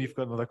 Ian, you've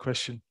got another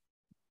question.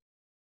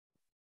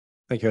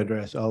 Thank you,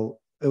 Andreas.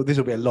 This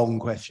will be a long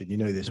question. You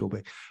know this will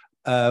be.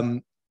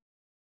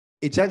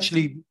 It's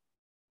actually,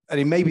 I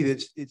mean, maybe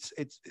it's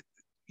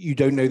you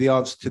don't know the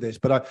answer to this,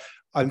 but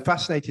I'm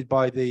fascinated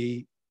by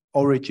the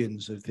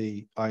origins of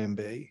the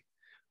IMB.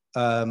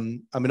 I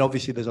mean,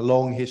 obviously, there's a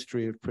long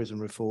history of prison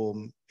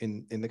reform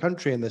in the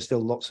country, and there's still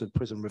lots of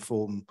prison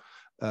reform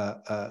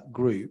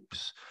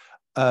groups.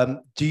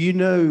 Do you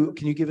know,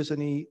 can you give us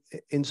any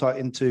insight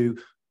into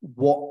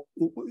what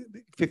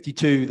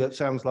 52, that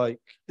sounds like,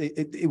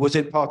 was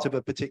it part of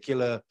a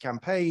particular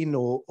campaign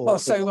or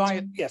so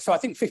I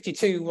think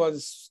 52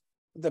 was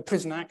the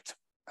Prison Act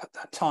at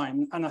that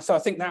time. And so I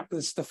think that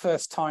was the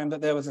first time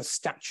that there was a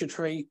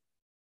statutory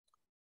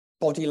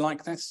body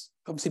like this.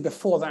 Obviously,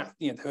 before that,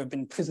 you know, there have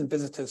been prison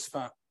visitors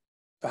for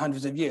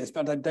hundreds of years,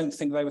 but I don't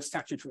think they were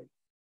statutory.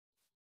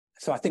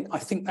 So I think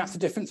that's the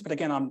difference. But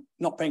again, I'm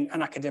not being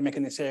an academic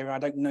in this area. I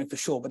don't know for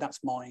sure, but that's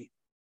my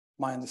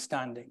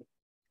understanding.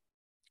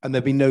 And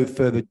there've been no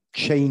further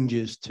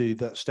changes to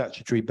that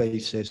statutory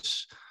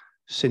basis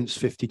since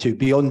 52,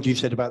 beyond you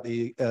said about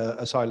the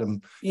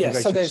asylum. Yeah,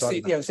 so there's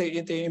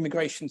the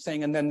immigration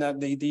thing, and then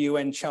the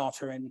UN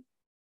Charter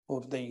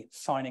or the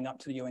signing up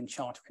to the UN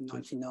Charter in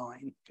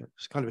 99.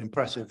 It's kind of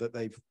impressive that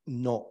they've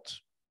not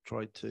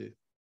tried to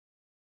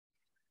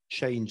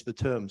change the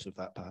terms of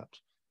that,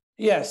 perhaps.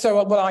 Yeah,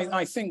 so well,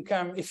 I think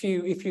if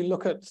you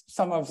look at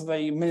some of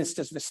the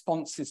minister's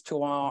responses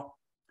to our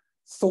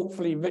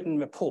thoughtfully written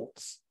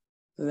reports,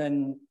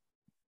 then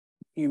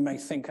you may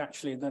think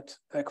actually that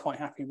they're quite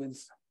happy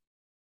with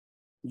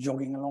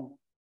jogging along.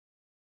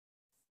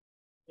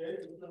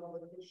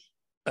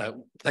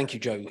 Thank you,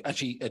 Joe.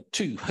 Actually,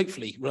 2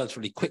 hopefully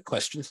relatively quick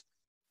questions.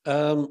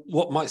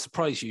 What might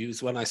surprise you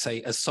is when I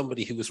say, as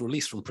somebody who was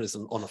released from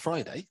prison on a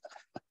Friday,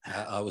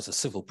 I was a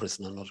civil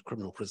prisoner, not a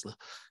criminal prisoner.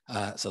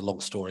 It's a long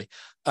story.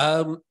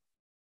 I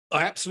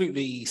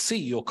absolutely see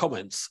your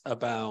comments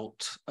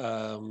about,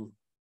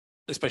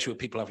 especially when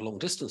people have long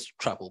distance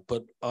travel,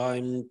 but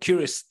I'm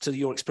curious to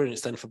your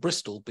experience then for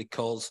Bristol,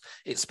 because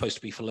it's supposed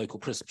to be for local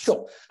prisons.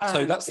 Sure.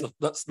 So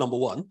that's number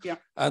one. Yeah.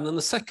 And then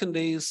the second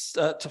is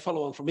to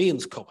follow on from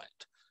Ian's comment.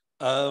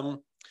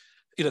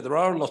 You know, there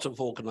are a lot of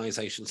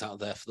organisations out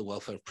there for the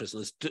welfare of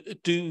prisoners.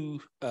 Do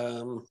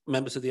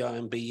members of the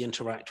IMB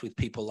interact with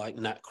people like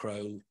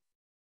NACRO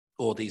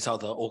or these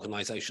other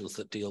organisations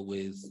that deal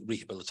with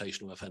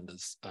rehabilitation of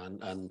offenders?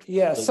 And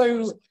yeah,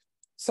 so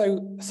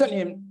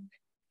certainly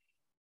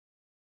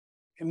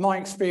in my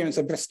experience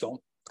at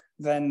Bristol,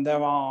 then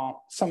there are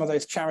some of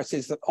those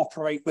charities that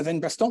operate within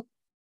Bristol,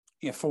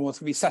 for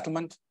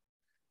resettlement,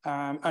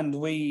 and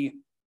we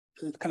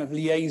kind of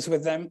liaise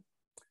with them.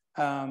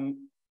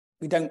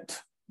 We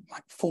don't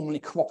formally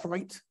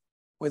cooperate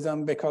with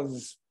them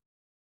because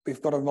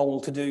we've got a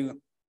role to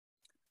do.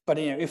 But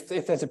if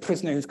there's a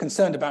prisoner who's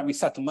concerned about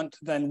resettlement,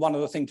 then one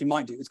of the things we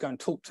might do is go and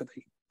talk to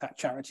that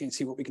charity and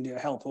see what we can do to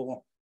help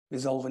or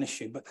resolve an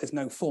issue. But there's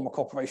no formal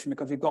cooperation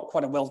because we've got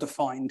quite a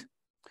well-defined,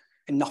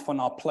 enough on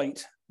our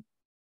plate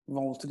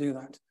role to do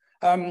that.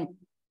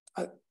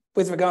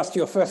 With regards to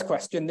your first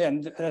question,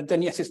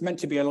 then yes, it's meant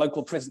to be a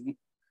local prison,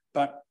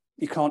 but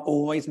you can't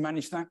always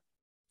manage that,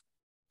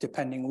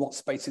 depending on what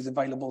space is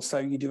available. So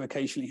you do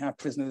occasionally have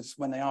prisoners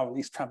when they are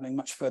released traveling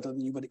much further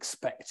than you would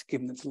expect,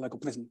 given it's a local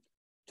prison,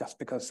 just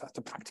because that's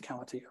the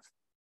practicality of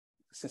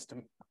the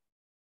system.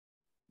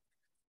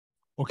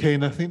 Okay,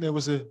 and I think there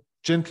was a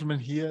gentleman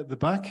here at the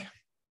back.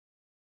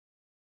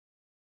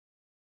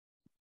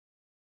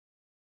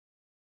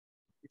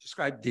 You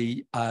described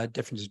the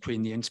difference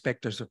between the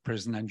inspectors of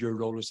prison and your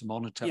role as a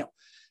monitor. Yeah.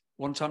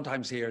 One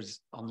sometimes hears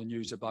on the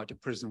news about a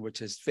prison which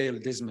has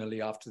failed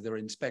dismally after their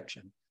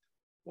inspection.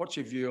 What's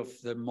your view of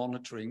the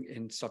monitoring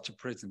in such a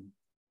prison?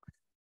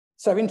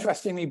 So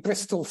interestingly,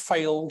 Bristol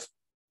failed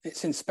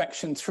its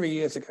inspection 4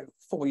 years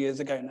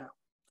ago now.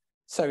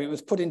 So it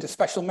was put into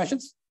special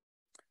measures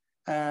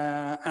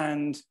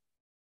and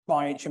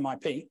by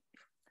HMIP,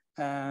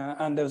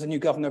 and there was a new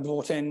governor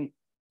brought in.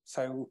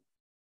 So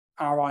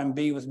our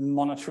IMB was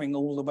monitoring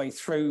all the way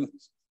through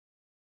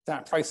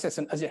that process.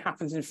 And as it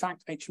happens, in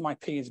fact,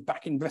 HMIP is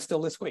back in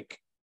Bristol this week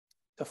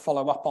to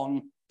follow up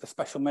on the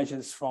special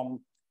measures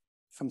from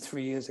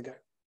 3 years ago.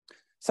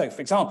 So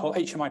for example,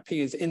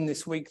 HMIP is in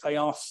this week. They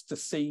asked to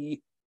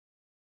see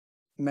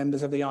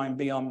members of the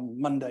IMB on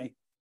Monday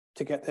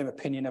to get their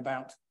opinion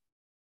about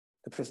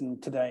the prison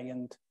today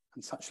and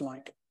such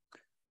like.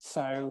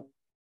 So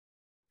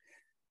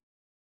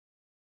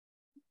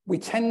we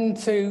tend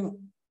to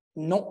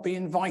not be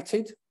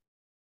invited.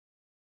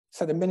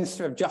 So the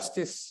Minister of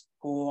Justice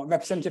or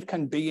representative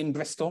can be in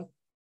Bristol.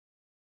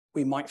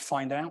 We might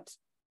find out.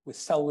 We're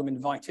seldom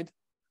invited.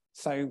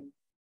 So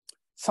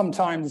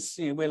sometimes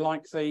we're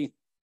like the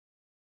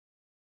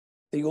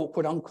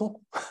awkward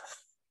uncle.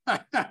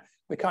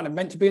 We're kind of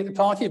meant to be at the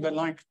party, but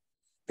like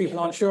people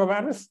aren't sure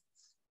about us.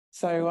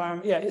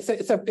 So yeah,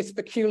 it's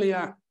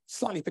peculiar,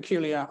 slightly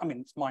peculiar. I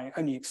mean, it's my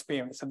only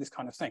experience of this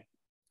kind of thing.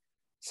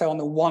 So on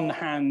the one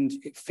hand,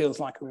 it feels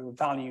like we're a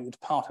valued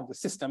part of the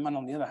system, and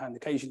on the other hand,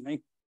 occasionally,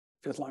 it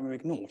feels like we're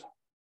ignored.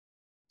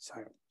 So.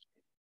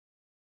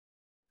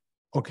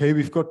 Okay,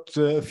 we've got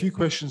a few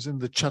questions in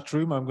the chat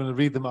room. I'm going to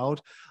read them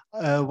out.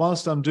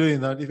 Whilst I'm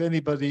doing that, if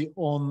anybody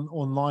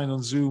online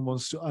on Zoom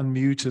wants to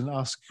unmute and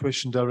ask a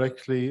question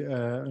directly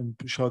and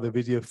show their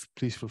video,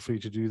 please feel free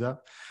to do that.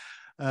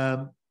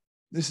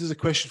 This is a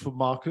question for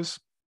Marcus.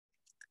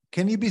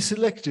 Can you be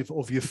selective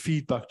of your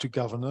feedback to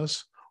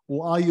governors,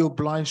 or are you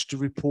obliged to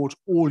report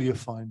all your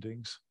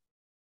findings?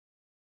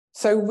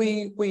 So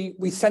we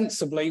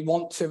sensibly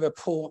want to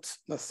report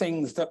the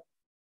things that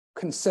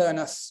concern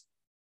us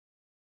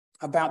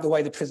about the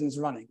way the prison's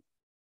running.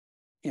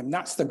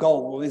 That's the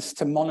goal, is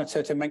to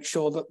monitor, to make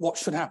sure that what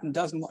should happen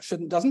does and what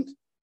shouldn't doesn't.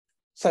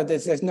 So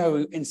there's no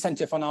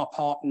incentive on our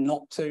part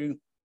not to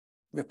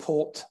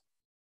report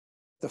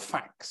the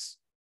facts.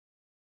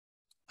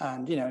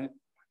 And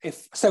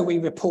so we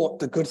report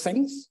the good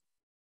things,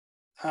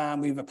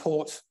 and we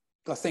report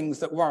the things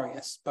that worry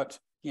us. But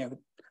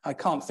I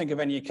can't think of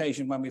any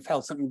occasion when we've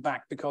held something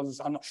back because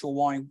I'm not sure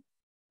why.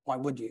 Why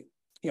would you?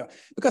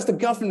 Because the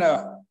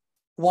governor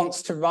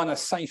wants to run a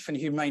safe and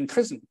humane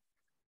prison.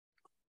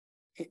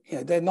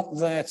 They're not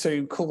there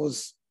to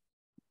cause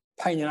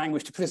pain and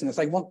anguish to prisoners.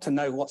 They want to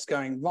know what's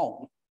going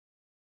wrong.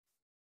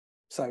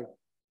 So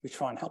we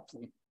try and help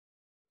them,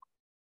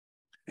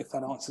 if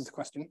that answers the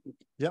question.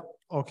 Yep.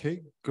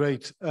 Okay,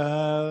 great.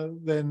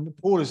 Then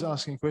Paul is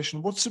asking a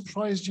question. What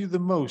surprised you the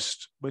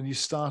most when you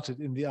started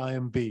in the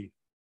IMB?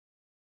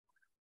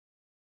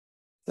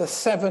 The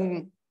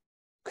seven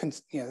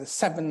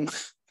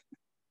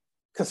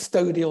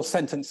custodial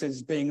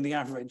sentences being the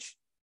average.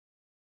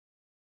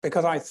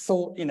 Because I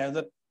thought,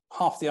 that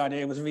half the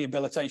idea was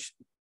rehabilitation.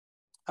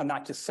 And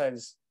that just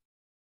says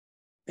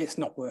it's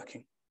not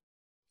working.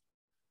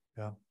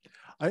 Yeah.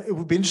 It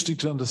would be interesting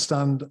to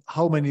understand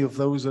how many of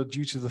those are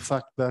due to the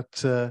fact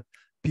that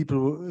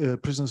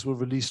prisoners were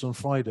released on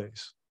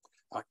Fridays.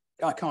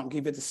 I can't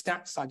give you the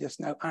stats. I just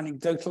know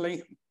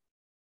anecdotally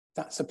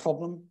that's a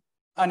problem.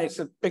 And it's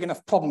a big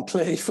enough problem,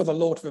 clearly, for the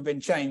law to have been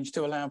changed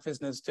to allow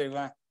prisoners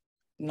to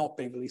not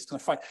be released on a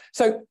Friday.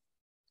 So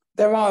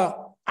there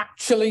are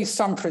actually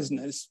some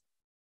prisoners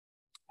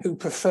who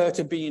prefer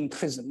to be in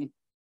prison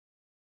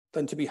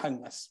than to be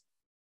homeless.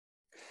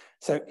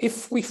 So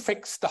if we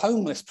fix the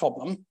homeless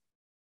problem,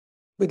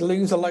 we'd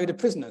lose a load of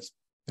prisoners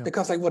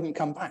because they wouldn't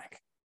come back.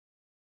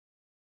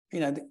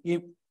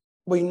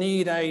 We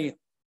need to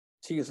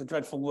use a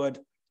dreadful word,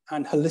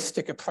 and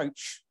holistic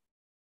approach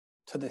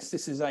to this.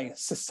 This is a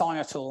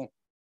societal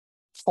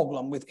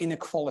problem with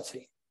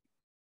inequality.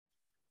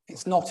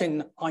 It's not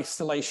in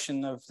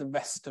isolation of the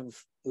rest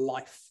of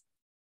life.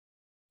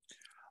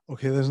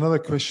 Okay, there's another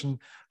question.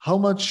 How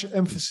much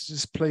emphasis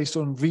is placed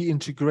on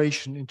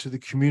reintegration into the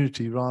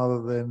community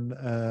rather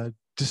than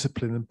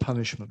discipline and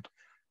punishment?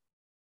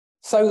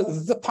 So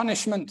the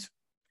punishment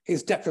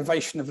is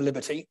deprivation of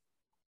liberty.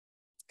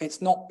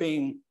 It's not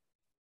being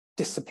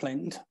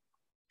disciplined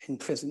in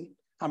prison.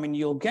 I mean,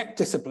 you'll get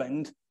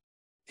disciplined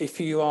if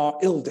you are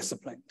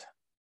ill-disciplined.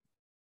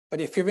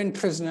 But if you're in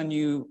prison and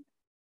you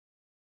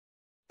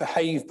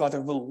behave by the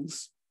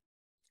rules,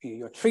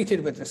 you're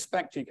treated with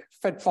respect, you get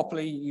fed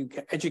properly, you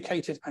get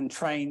educated and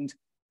trained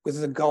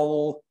with the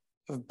goal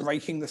of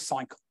breaking the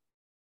cycle.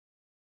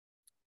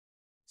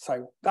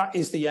 So that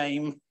is the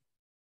aim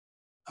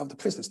of the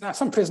prisoners. Now,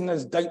 some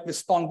prisoners don't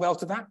respond well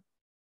to that.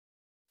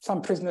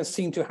 Some prisoners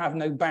seem to have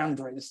no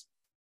boundaries.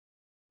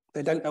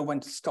 They don't know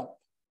when to stop,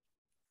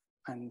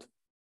 and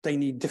they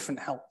need different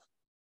help.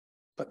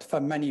 But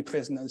for many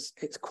prisoners,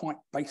 it's quite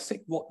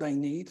basic what they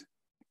need.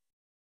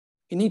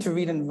 You need to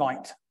read and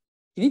write.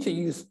 You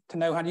need to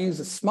know how to use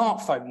a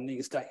smartphone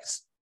these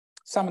days.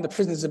 Some of the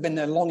prisoners have been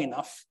there long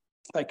enough.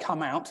 They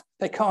come out,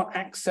 they can't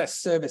access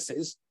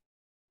services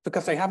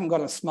because they haven't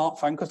got a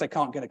smartphone, because they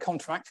can't get a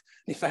contract.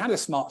 And if they had a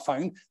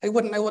smartphone, they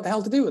wouldn't know what the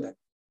hell to do with it.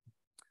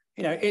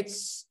 You know,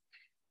 it's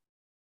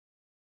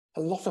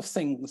a lot of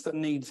things that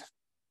need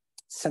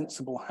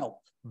sensible help.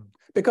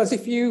 Because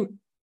if you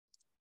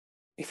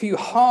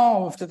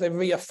halved the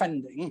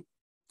reoffending,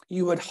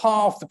 you would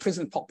halve the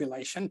prison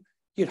population,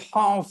 you'd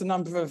halve the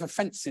number of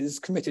offences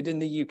committed in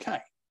the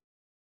UK.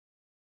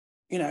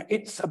 You know,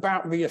 it's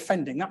about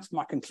reoffending. That's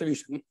my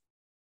conclusion.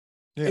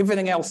 Yeah.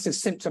 Everything else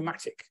is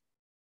symptomatic.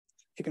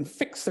 If you can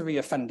fix the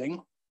reoffending,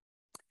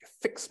 you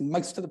fix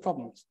most of the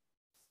problems.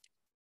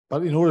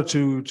 But in order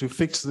to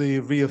fix the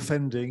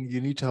reoffending, you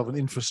need to have an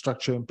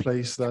infrastructure in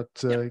place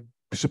that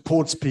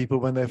supports people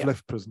when they've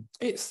left prison.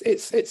 It's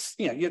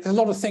you know, there's a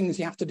lot of things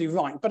you have to do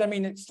right. But I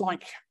mean, it's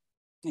like,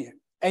 you know,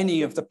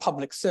 any of the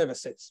public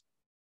services.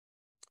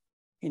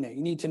 You know,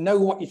 you need to know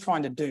what you're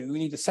trying to do. You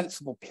need a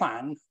sensible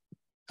plan,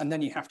 and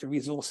then you have to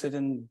resource it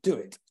and do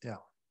it. Yeah.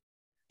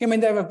 I mean,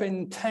 there have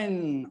been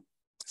 10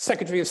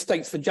 Secretary of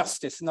States for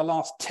Justice in the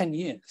last 10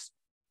 years.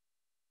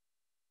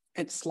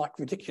 It's like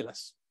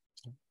ridiculous.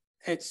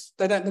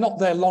 They're not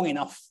there long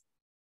enough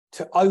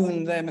to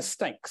own their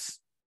mistakes.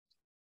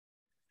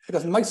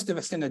 Because most of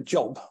us in a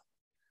job,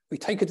 we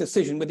take a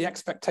decision with the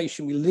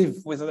expectation we live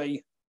with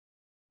the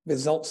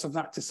results of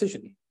that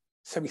decision.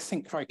 So we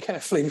think very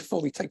carefully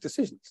before we take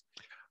decisions.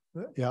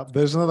 Yeah,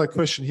 there's another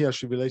question here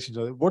actually relating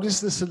to it. What is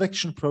the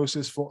selection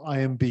process for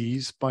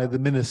IMBs by the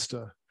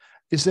minister?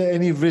 Is there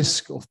any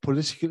risk of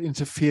political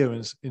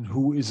interference in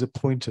who is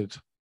appointed?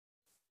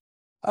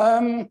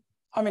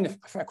 I mean, a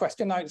fair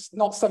question. No, it's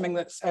not something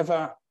that's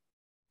ever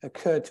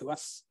occurred to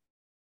us,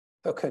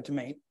 occurred to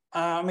me.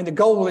 I mean, the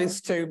goal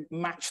is to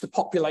match the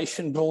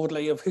population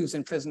broadly of who's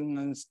in prison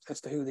and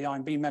as to who the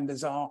IMB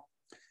members are.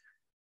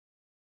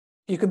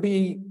 You can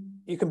be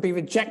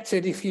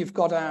rejected if you've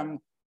got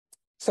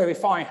so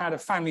if I had a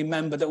family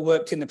member that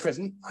worked in the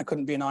prison, I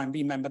couldn't be an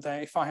IMB member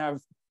there. If I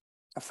have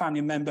a family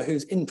member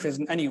who's in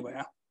prison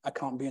anywhere, I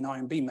can't be an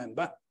IMB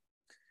member.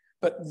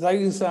 But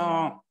those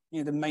are, you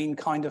know, the main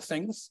kind of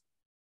things.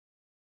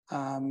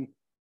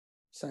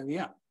 So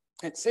yeah,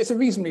 it's a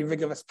reasonably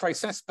rigorous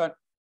process, but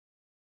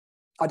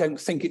I don't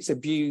think it's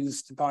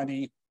abused by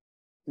the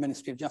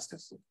Ministry of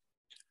Justice.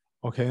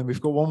 Okay, and we've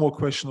got one more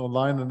question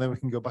online, and then we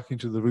can go back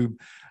into the room.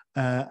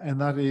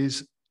 And that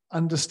is,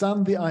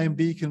 understand the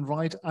IMB can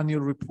write annual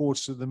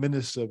reports to the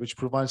minister, which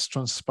provides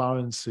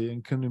transparency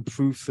and can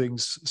improve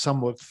things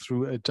somewhat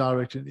through a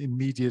direct and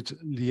immediate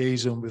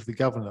liaison with the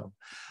governor.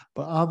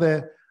 But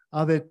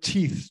are there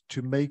teeth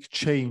to make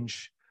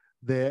change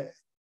there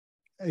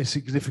a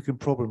significant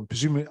problem,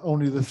 presumably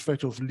only the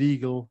threat of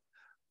legal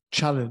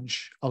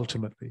challenge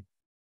ultimately?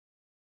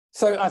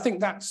 So I think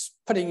that's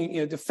putting,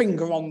 you know, the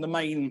finger on the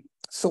main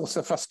source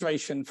of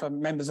frustration for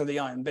members of the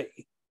IMB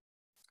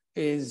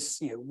is,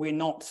 you know, we're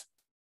not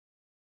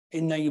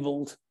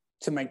enabled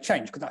to make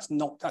change because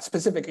that's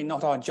specifically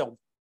not our job,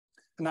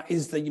 and that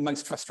is the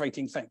most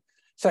frustrating thing.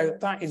 So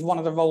that is one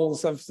of the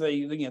roles of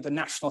the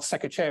National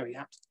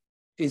Secretariat,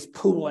 is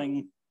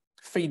pooling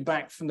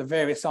feedback from the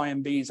various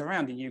IMBs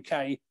around the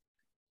UK,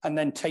 and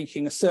then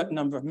taking a certain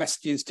number of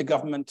messages to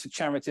government, to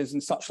charities,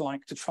 and such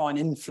like to try and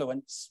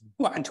influence,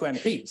 well, and to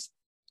MPs.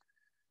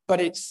 But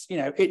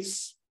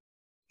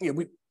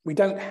we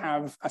don't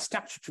have a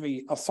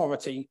statutory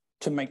authority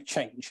to make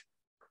change.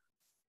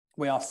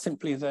 We are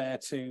simply there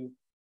to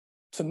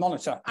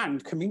monitor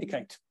and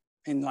communicate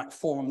in like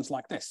forums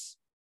like this,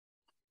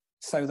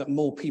 so that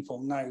more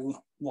people know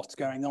what's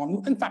going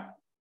on. In fact,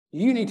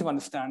 you need to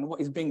understand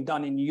what is being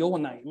done in your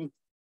name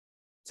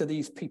to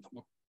these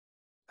people.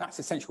 That's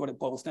essentially what it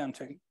boils down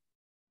to.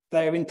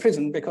 They're in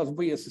prison because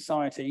we as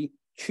society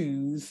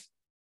choose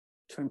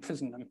to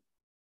imprison them.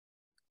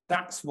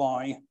 That's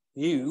why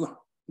you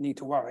need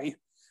to worry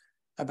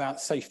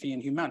about safety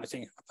and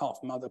humanity, apart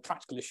from other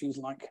practical issues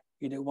like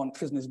you don't want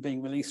prisoners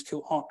being released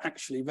who aren't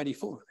actually ready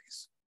for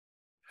release,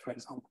 for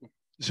example.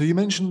 So you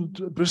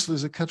mentioned Bristol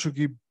is a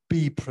category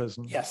B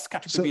prison. Yes,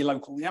 category B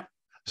local, yeah.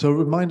 So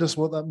remind us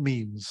what that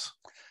means.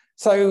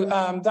 So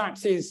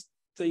that is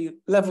the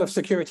level of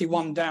security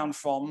one down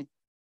from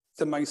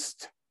the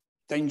most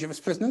dangerous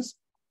prisoners.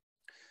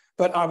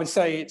 But I would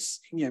say it's,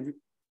 you know,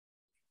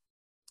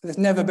 there's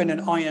never been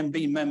an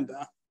IMB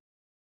member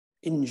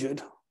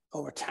injured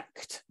or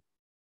attacked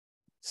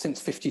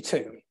since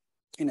 52.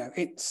 You know,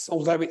 it's,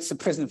 although it's a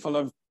prison full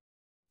of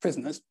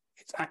prisoners,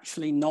 it's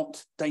actually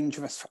not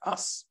dangerous for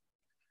us.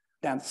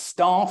 Now, the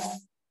staff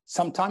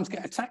sometimes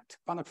get attacked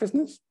by the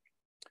prisoners,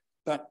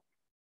 but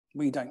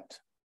we don't.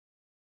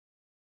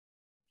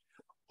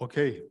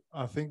 Okay,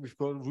 I think we've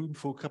got room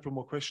for a couple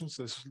more questions.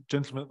 There's a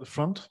gentleman at the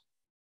front.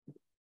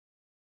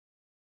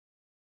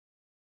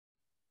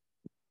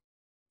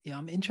 Yeah,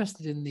 I'm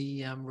interested in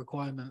the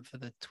requirement for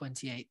the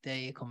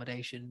 28-day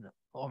accommodation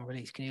on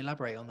release. Can you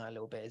elaborate on that a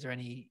little bit? Is there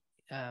any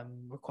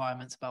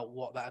requirements about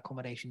what that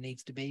accommodation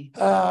needs to be?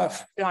 Yeah,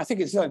 I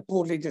think it's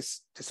broadly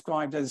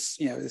described as,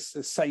 you know, as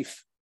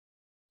safe.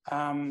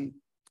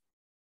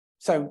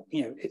 So,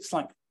 you know, it's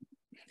like,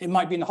 it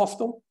might be in a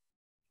hostel,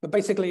 but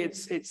basically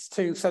it's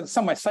so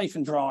somewhere safe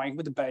and dry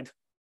with a bed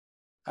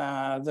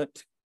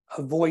that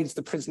avoids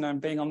the prisoner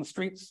being on the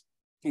streets.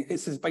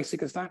 It's as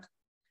basic as that.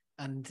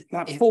 And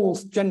that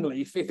falls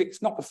generally, if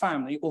it's not the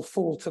family, it will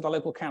fall to the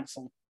local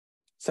council.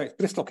 So it's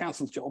Bristol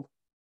Council's job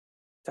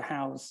to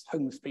house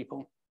homeless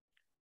people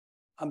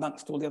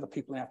amongst all the other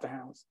people they have to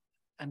house.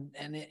 And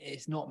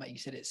it's not, you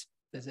said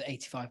there's an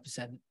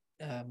 85%.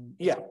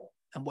 Yeah.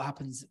 And what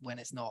happens when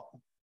it's not?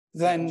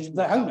 Then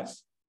they're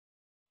homeless.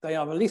 They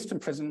are released from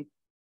prison,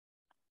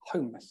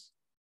 homeless.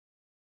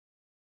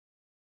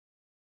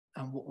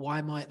 And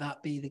why might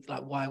that be?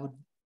 Why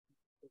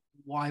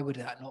would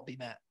that not be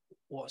met?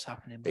 What's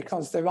happening?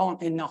 Because there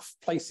aren't enough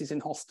places in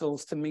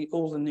hostels to meet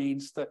all the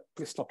needs that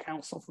Bristol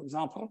Council, for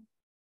example,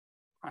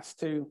 has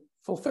to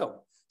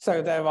fulfill.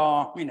 So there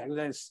are, you know,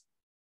 there's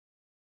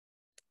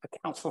a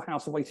council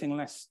house waiting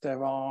list.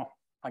 There are,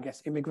 I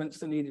guess, immigrants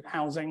that need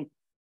housing.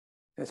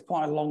 There's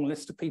quite a long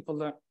list of people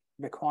that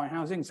require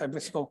housing. So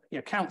Bristol, you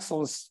know,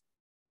 councils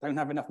don't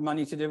have enough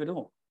money to do it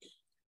all.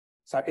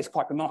 So it's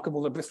quite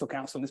remarkable that Bristol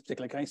Council, in this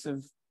particular case,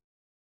 have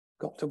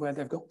got to where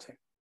they've got to.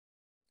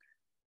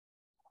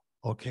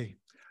 Okay,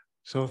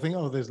 so I think,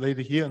 oh, there's a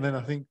lady here, and then I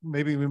think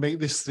maybe we make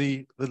this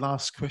the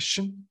last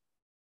question.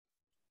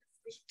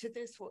 To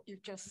this, what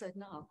you've just said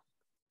now,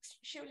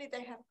 surely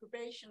they have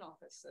probation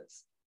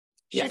officers.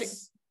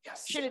 Yes.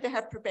 Surely they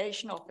have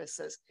probation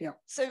officers. Yeah.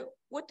 So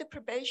would the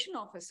probation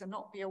officer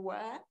not be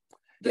aware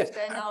Yes. that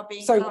they're now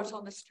being So- out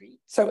on the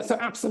street? So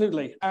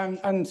absolutely,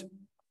 and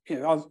you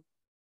know,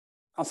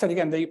 I'll say it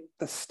again.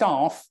 The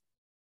staff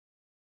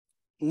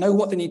know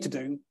what they need to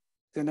do.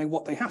 They know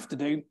what they have to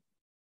do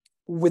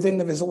within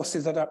the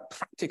resources that are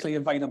practically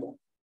available.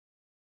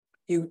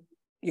 You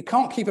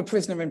can't keep a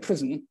prisoner in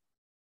prison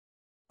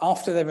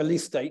after their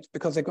release date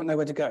because they've got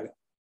nowhere to go.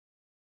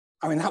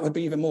 I mean, that would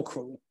be even more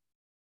cruel.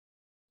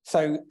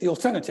 So the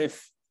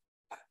alternative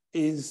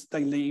is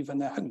they leave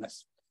and they're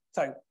homeless.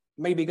 So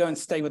maybe go and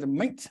stay with a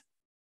mate.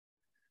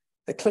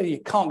 They clearly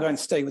can't go and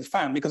stay with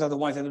family because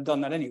otherwise they'd have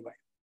done that anyway.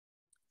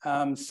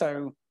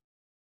 So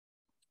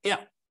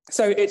yeah,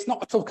 so it's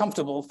not at all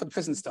comfortable for the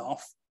prison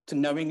staff to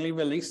knowingly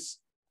release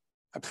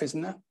a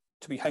prisoner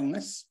to be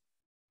homeless,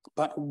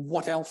 but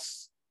what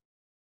else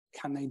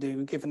can they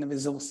do given the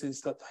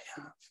resources that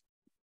they have?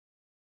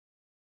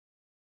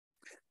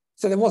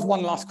 So there was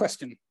one last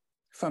question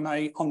from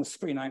on the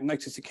screen. I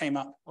noticed it came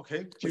up.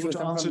 Okay, do you want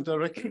to answer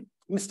directly?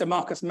 Mr.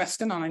 Marcus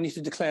Meston, and I need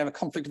to declare a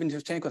conflict of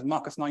interest here because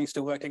Marcus and I used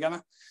to work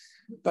together,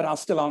 but I'll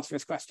still answer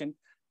his question.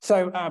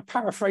 So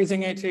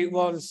paraphrasing it, it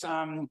was,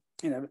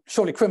 you know,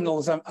 surely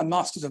criminals are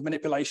masters of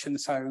manipulation.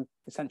 So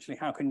essentially,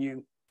 how can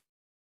you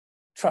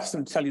trust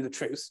them to tell you the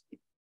truth?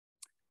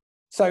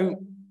 So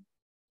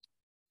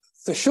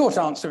the short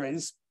answer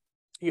is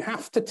you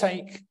have to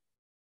take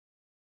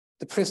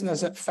the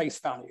prisoners at face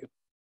value.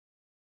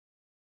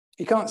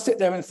 You can't sit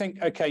there and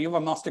think, okay, you're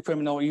a master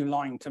criminal, are you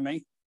lying to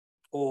me?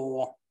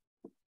 Or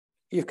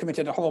you've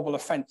committed a horrible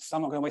offense,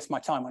 I'm not going to waste my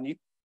time on you.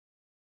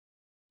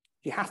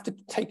 You have to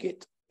take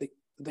it,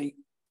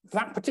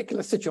 that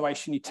particular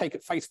situation, you take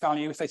at face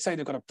value. If they say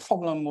they've got a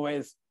problem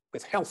with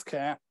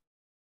healthcare,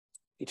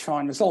 you try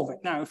and resolve it.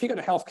 Now, if you go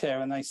to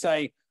healthcare and they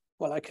say,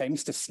 well, okay,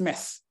 Mr.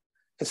 Smith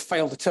has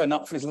failed to turn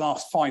up for his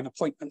last 5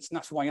 appointments and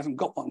that's why he hasn't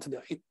got one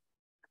today,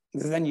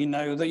 then you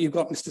know that you've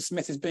got Mr.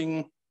 Smith as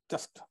being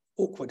just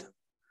awkward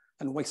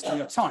and wasting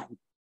your time.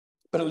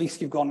 But at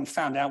least you've gone and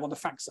found out what the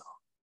facts are.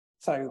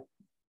 So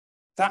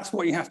that's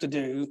what you have to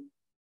do,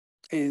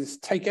 is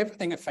take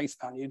everything at face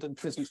value that the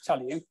prisoners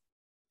tell you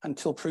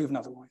until proven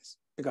otherwise,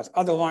 because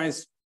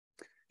otherwise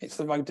it's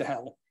the road to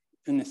hell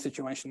in this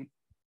situation.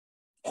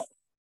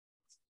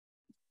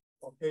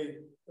 Okay,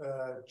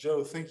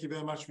 Joe, thank you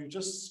very much. We've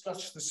just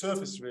scratched the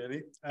surface,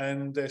 really,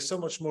 and there's so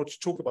much more to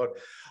talk about.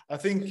 I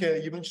think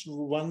you mentioned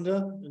Rwanda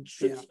and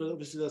trips, but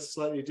obviously that's a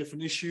slightly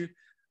different issue.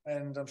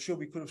 And I'm sure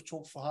we could have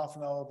talked for half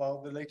an hour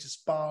about the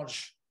latest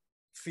barge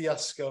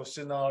fiasco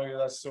scenario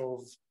that's sort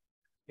of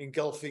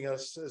engulfing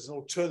us as an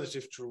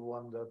alternative to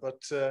Rwanda,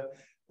 but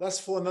that's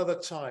for another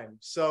time.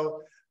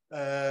 So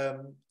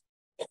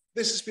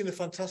this has been a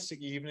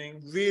fantastic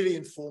evening, really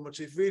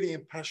informative, really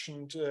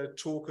impassioned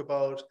talk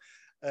about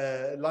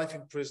life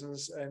in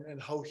prisons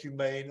and how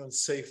humane and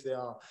safe they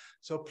are.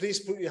 So please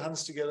put your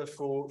hands together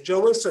for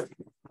Joe Willson.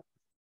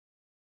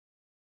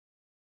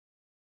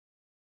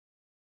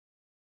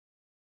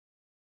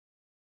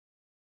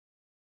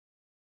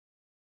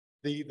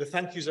 The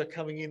thank yous are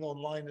coming in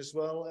online as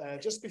well.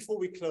 Just before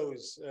we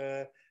close,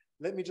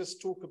 let me just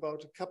talk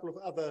about a couple of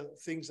other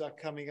things that are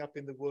coming up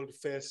in the World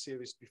Affairs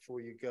series before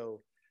you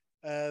go.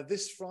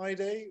 This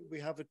Friday,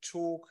 we have a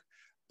talk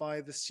by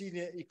the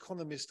senior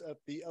economist at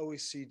the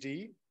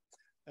OECD,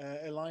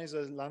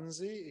 Eliza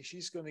Lanzi.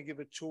 She's going to give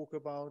a talk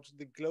about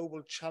the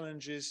global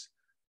challenges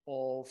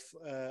of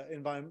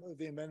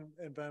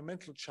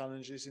environmental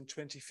challenges in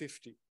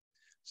 2050.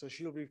 So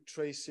she'll be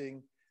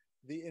tracing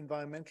the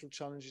environmental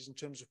challenges in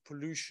terms of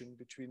pollution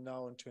between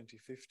now and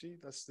 2050.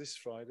 That's this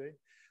Friday.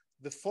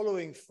 The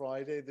following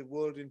Friday, the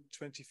World in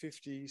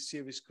 2050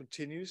 series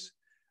continues.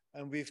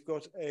 And we've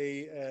got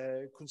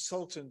a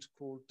consultant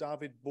called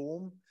David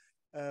Bohm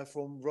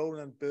from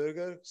Roland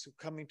Berger, so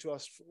coming to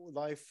us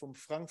live from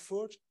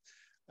Frankfurt.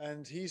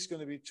 And he's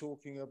going to be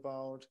talking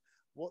about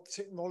what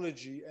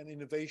technology and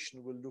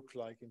innovation will look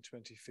like in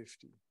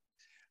 2050.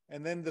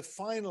 And then the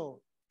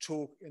final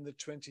talk in the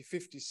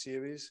 2050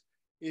 series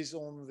is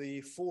on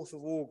the 4th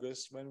of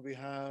August, when we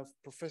have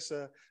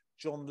Professor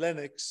John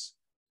Lennox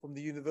from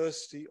the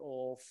University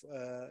of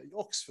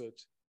Oxford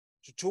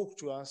to talk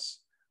to us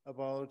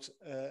about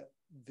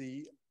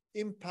the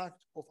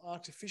impact of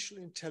artificial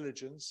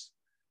intelligence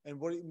and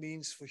what it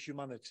means for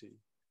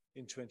humanity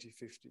in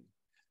 2050.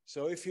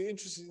 So if you're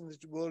interested in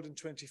the World in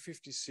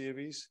 2050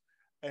 series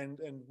and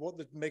what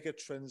the mega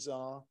trends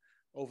are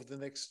over the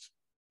next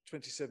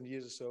 27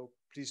 years or so,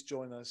 please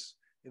join us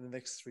in the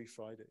next 3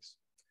 Fridays.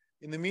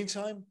 In the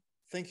meantime,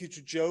 thank you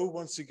to Joe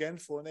once again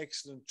for an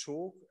excellent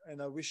talk,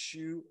 and I wish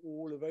you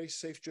all a very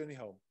safe journey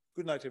home.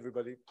 Good night,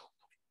 everybody.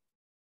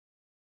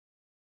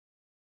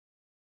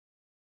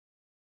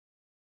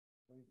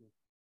 Very good.